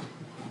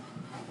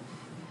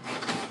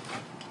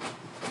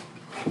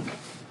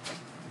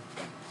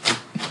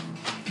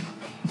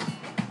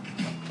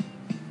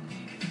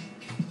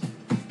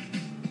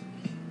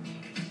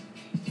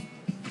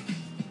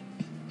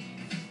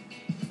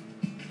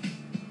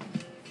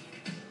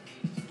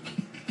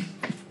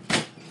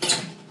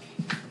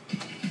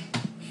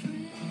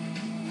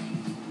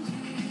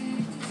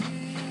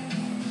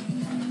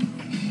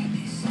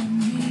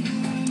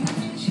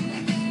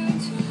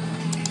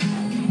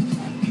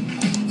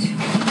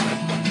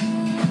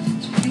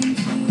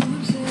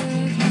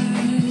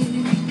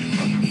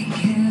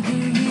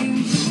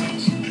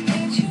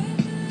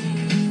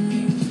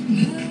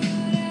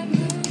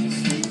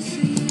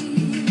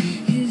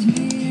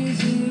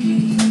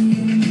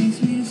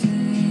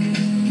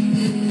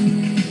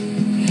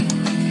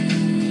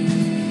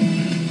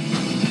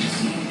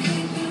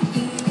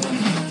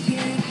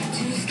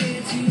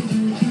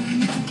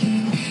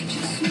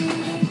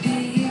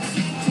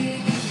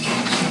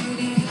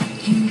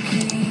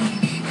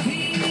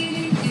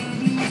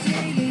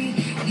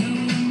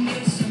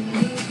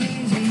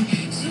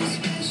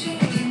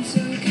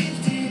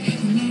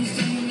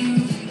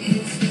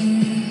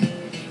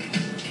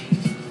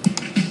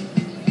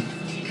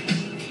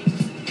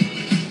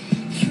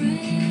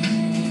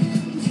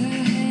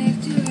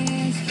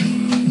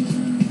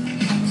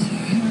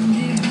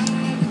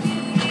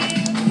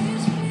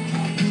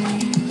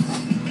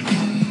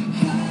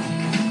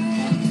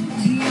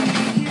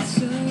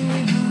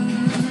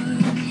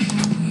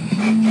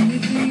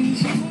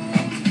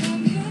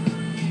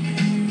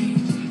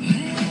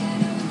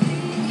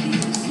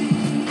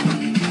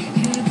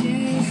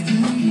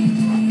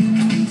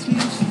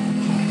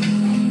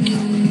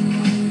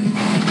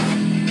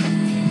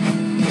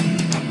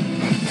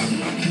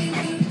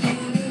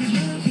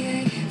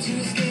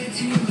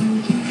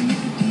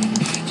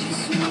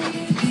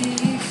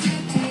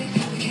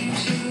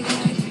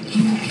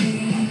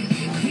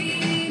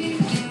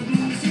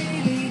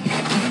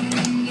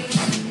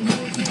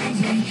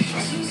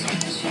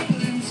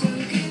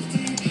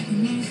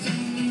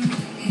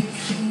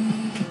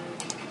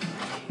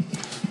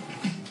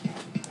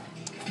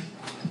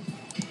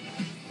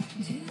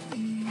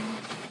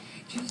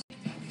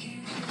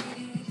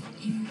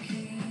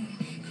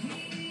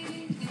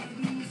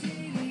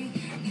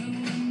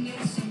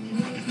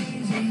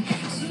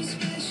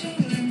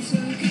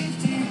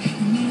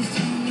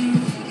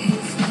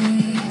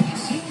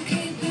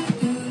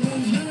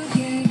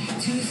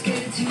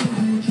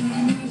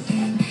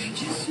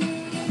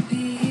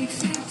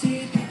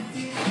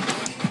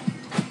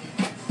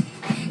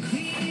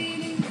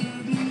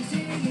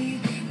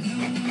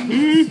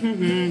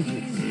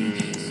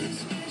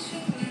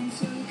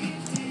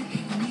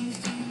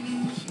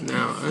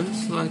 Now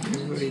unselect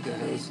anybody that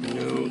has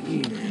no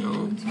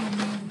email.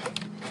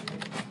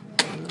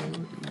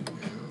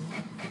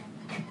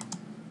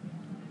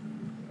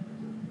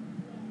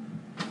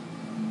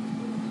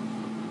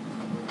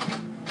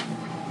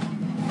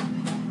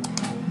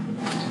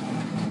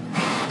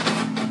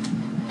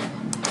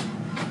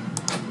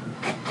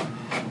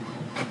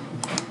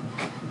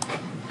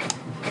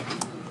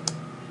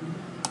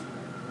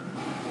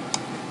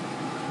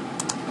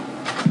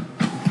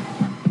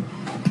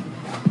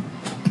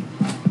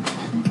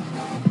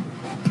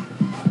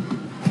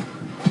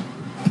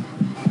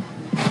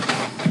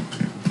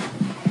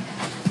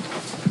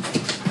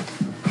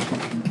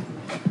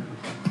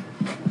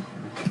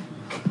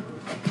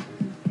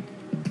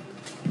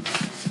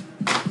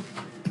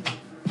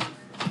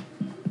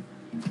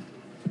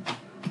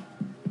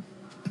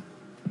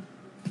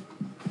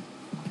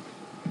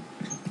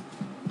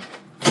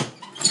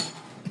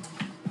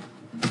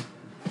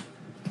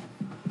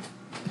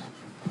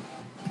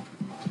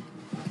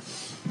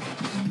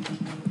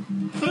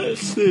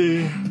 Let's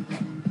see.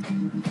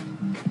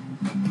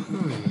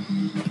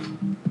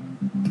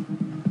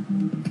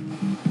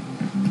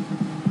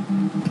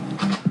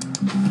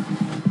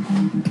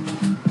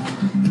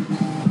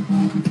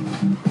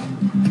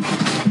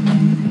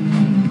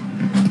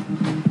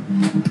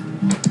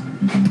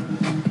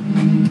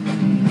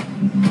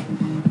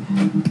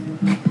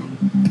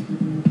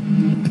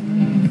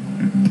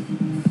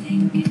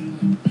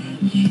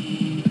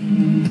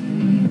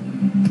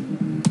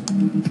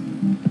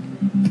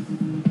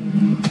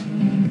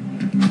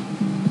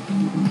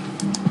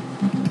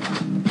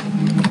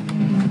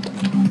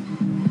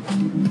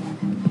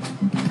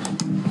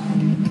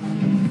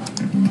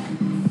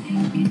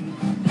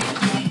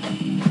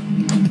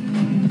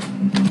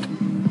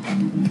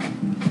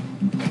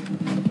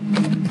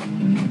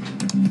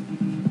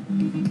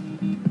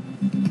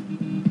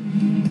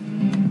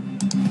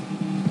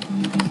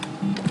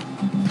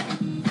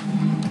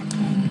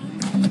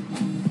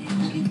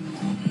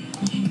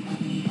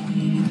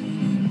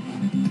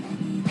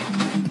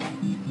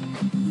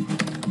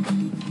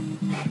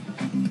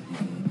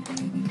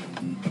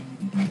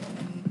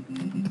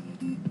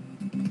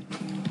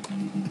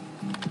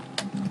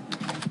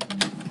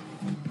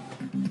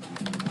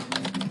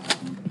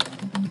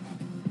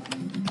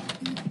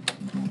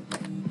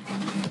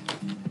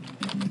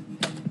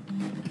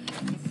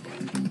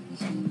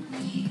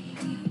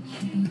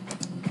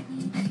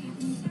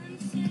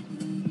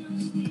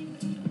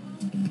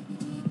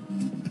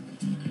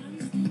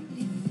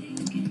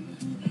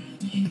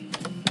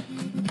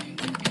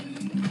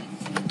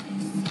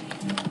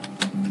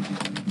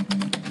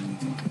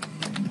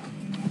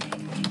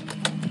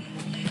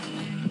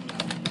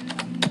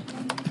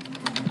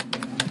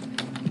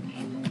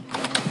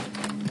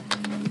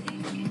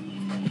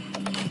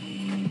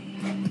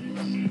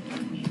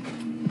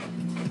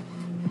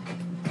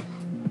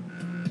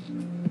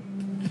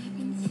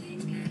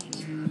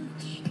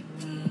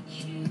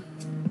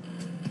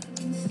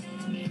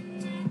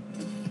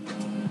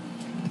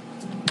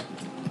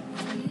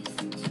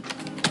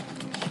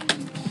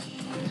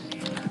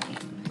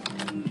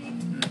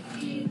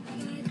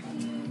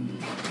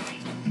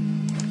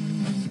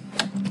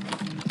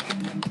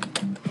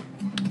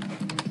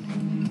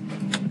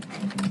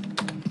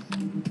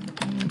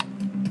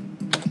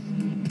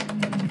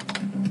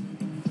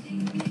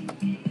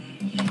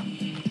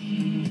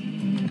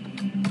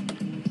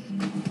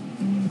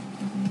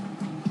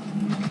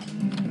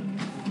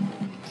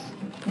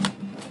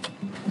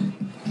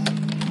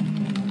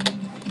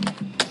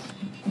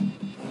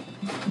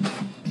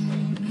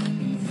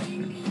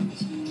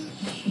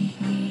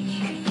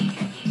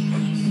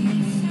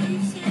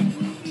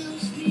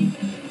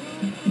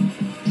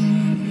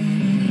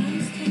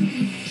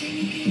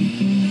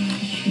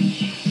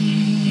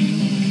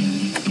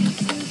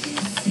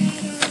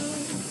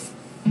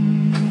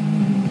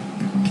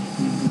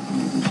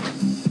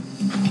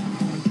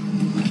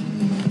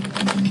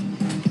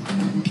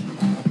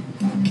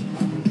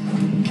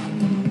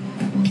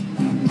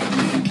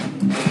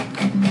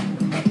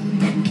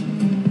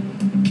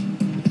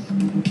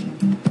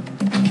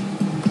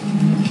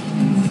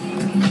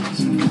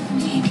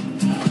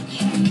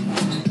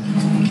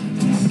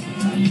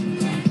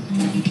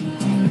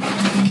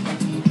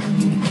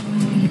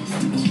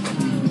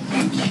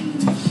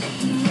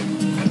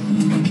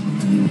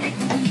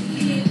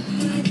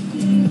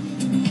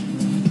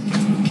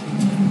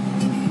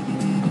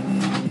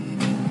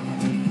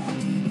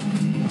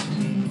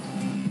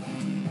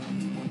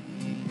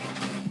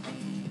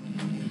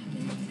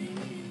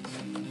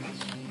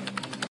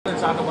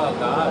 about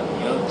God,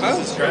 you know, Oh,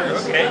 Jesus sure.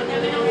 Christ.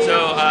 Okay.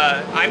 So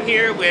I'm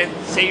here with.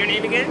 Say your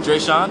name again. Dre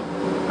Sean?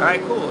 All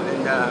right, cool.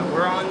 And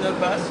we're on the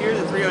bus here,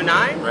 the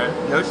 309, Right.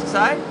 in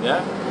Oceanside.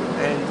 Yeah.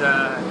 And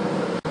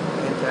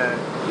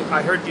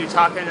I heard you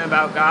talking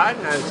about God,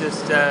 and I was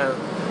just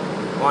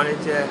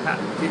wanted to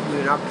give you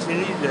an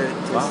opportunity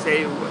to Wow.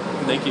 say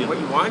Thank you. what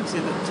you want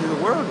to the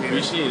world here.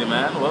 Appreciate it,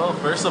 man. Well,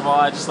 first of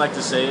all, I'd just like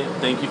to say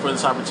thank you for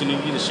this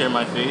opportunity to share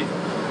my faith.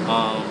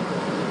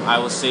 I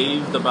was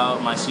saved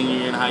about my senior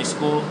year in high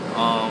school.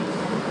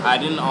 I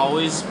didn't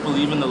always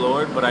believe in the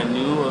Lord, but I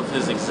knew of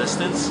His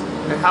existence.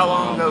 And how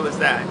long ago was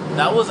that?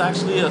 That was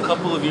actually a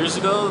couple of years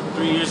ago,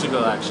 3 years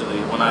ago actually,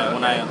 when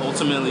Oh, I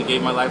ultimately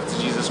gave my life to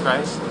Jesus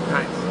Christ.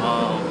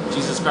 Nice.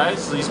 Jesus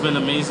Christ, He's been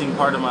an amazing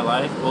part of my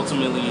life.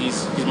 Ultimately,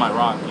 He's my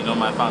rock, you know,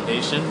 my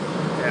foundation.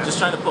 Yeah. Just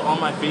trying to put all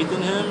my faith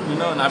in Him, you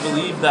know, and I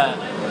believe that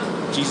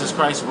Jesus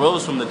Christ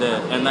rose from the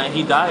dead and that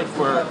He died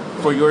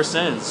for your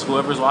sins.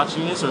 Whoever's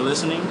watching this or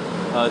listening,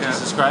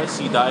 Jesus Christ,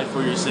 He died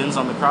for your sins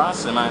on the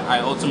cross, and I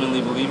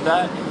ultimately believe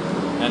that.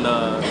 And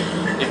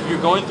if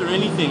you're going through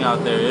anything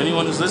out there,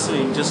 anyone who's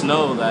listening, just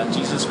know that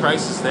Jesus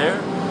Christ is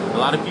there. A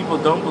lot of people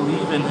don't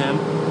believe in Him,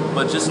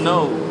 but just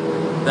know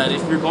that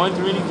if you're going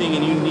through anything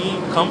and you need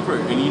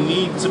comfort and you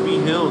need to be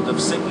healed of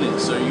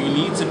sickness, or you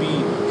need to be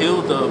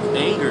healed of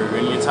anger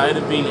and you're tired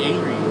of being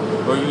angry,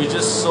 or you're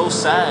just so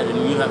sad and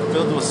you have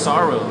filled with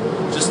sorrow,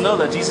 just know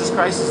that Jesus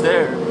Christ is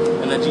there,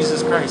 and that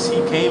Jesus Christ,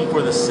 He came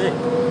for the sick,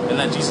 and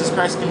that Jesus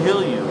Christ can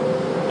heal you,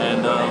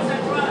 and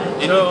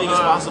anything is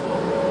possible.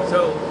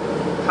 So,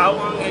 how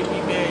long have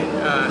you been,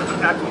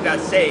 after you got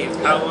saved,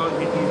 how long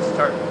did you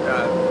start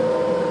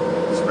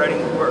spreading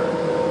the word?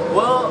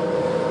 Well,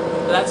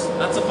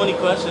 that's a funny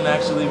question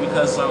actually,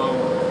 because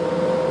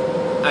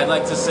I'd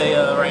like to say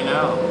right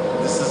now,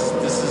 this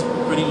is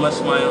pretty much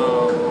my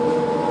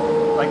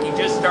Like you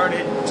just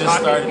started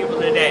talking to people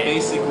today.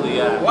 Basically,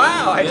 yeah.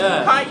 Wow, I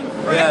just caught you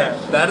fresh.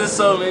 Yeah, that is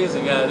so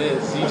amazing. Yeah, it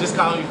is. You just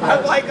caught me fresh.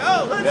 I'm like,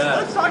 oh,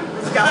 let's talk to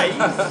this guy.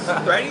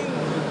 He's spreading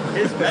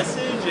his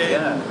message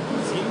and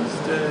seems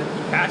to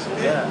be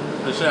passionate. Yeah,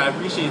 for sure. I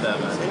appreciate that,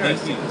 man.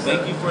 Thank you.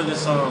 Thank you for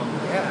this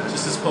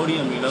just this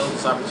podium, you know,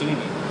 this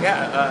opportunity.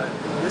 Yeah,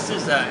 this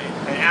is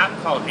an app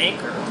called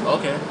Anchor.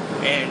 Okay.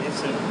 And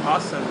it's an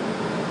awesome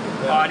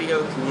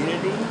audio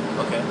community.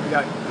 Okay. We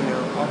got,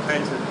 all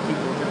kinds of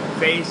people of different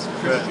faiths,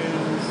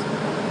 Christians,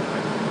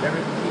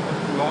 every people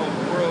from all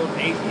over the world,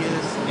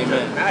 atheists. It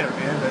doesn't matter,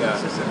 man. But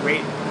it's just a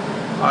great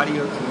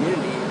audio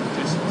community.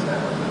 Just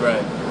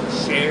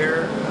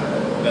share.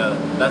 Yeah,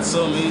 that's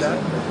so amazing.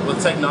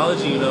 With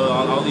technology, you know,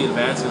 all the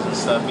advances and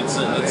stuff,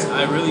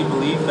 I really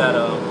believe that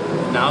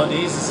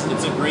nowadays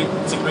it's a great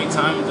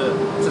time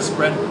to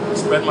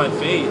spread my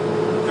faith,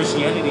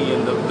 Christianity,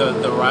 and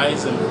the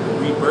rise and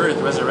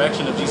rebirth,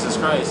 resurrection of Jesus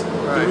Christ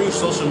through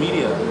social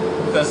media,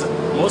 because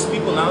most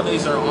people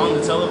nowadays are on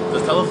the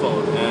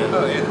telephone,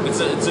 and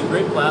it's a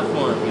great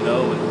platform, you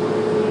know.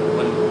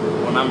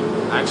 When I'm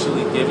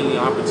actually given the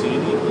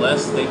opportunity,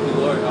 blessed, thank you,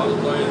 Lord, all the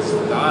glory is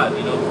to God,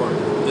 you know, for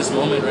this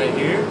moment right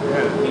here.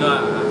 You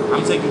know,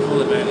 I'm taking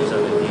full advantage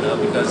of it, you know,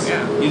 because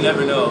you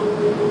never know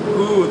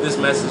who this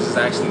message is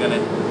actually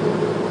gonna,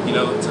 you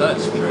know,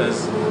 touch,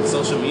 because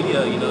social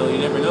media, you know, you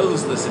never know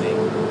who's listening.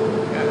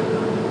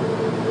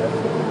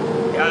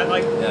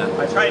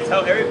 I try to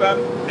tell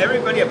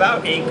everybody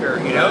about Anchor,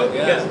 you know,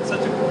 because it's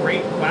such a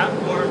great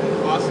platform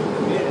and awesome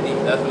community.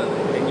 Definitely.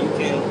 And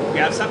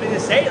you have something to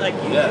say like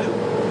you do.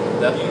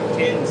 Definitely. You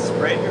can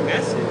spread your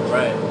message.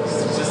 Right.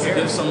 Just to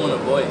give someone a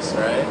voice,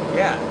 right?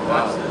 Yeah,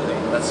 absolutely.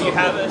 That's do you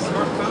have a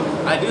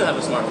smartphone? I do have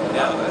a smartphone,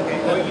 yeah. Oh, okay.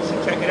 Well, you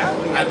should check it out.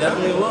 I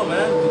definitely will,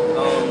 man.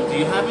 Do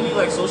you have any,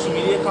 like, social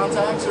media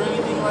contacts or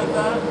anything like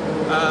that?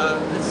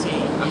 Let's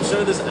see. I'm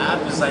sure this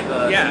app is like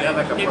do you have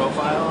like a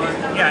profile or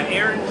anything? Yeah,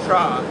 Aaron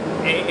Traw.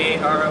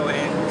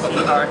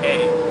 AARONTRA.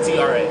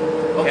 TRA.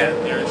 Okay,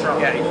 Aaron Traw.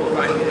 Yeah, you can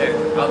find me there.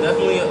 I'll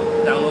definitely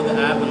download the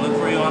app and look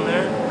for you on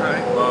there.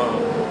 Alright.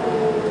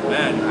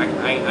 Man,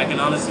 I can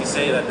honestly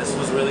say that this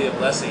was really a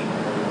blessing.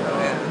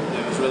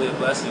 It was really a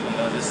blessing, you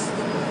know, just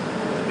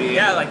to be...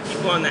 Yeah, like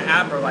people on the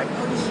app are like,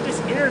 oh, you should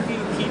just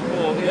interview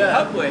people in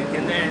public.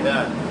 And then,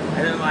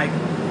 like,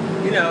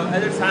 you know,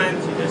 other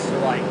times you just are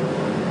like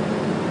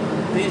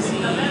busy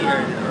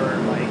or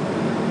like,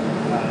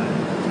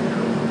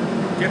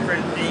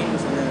 different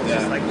things. And then it's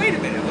just like, wait a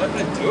minute,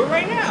 let's do it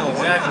right now.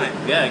 Exactly. Why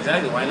not? Yeah,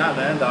 exactly. Why not,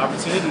 man? The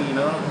opportunity, you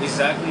know,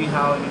 exactly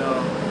how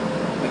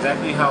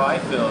I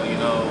feel, you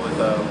know,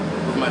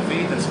 with my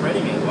faith and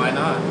spreading it. Why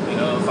not? You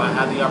know, if I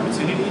have the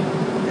opportunity,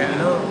 you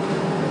know,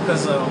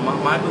 because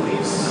my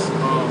beliefs,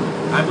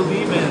 I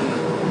believe in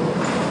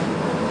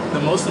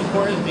the most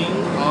important thing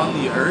on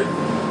the earth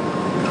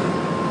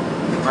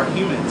are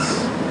humans,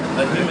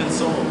 a human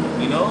soul,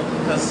 you know,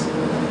 because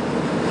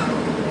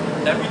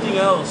everything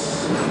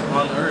else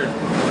on earth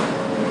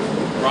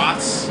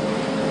rots,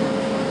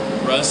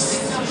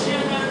 rusts,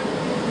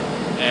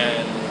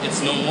 and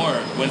it's no more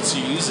once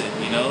you use it,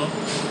 you know?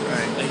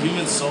 A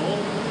human soul,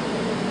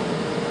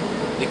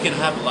 it can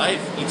have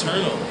life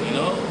eternal, you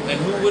know? And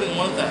who wouldn't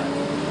want that,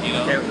 you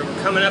know? Okay,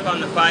 we're coming up on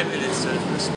the 5 minutes, so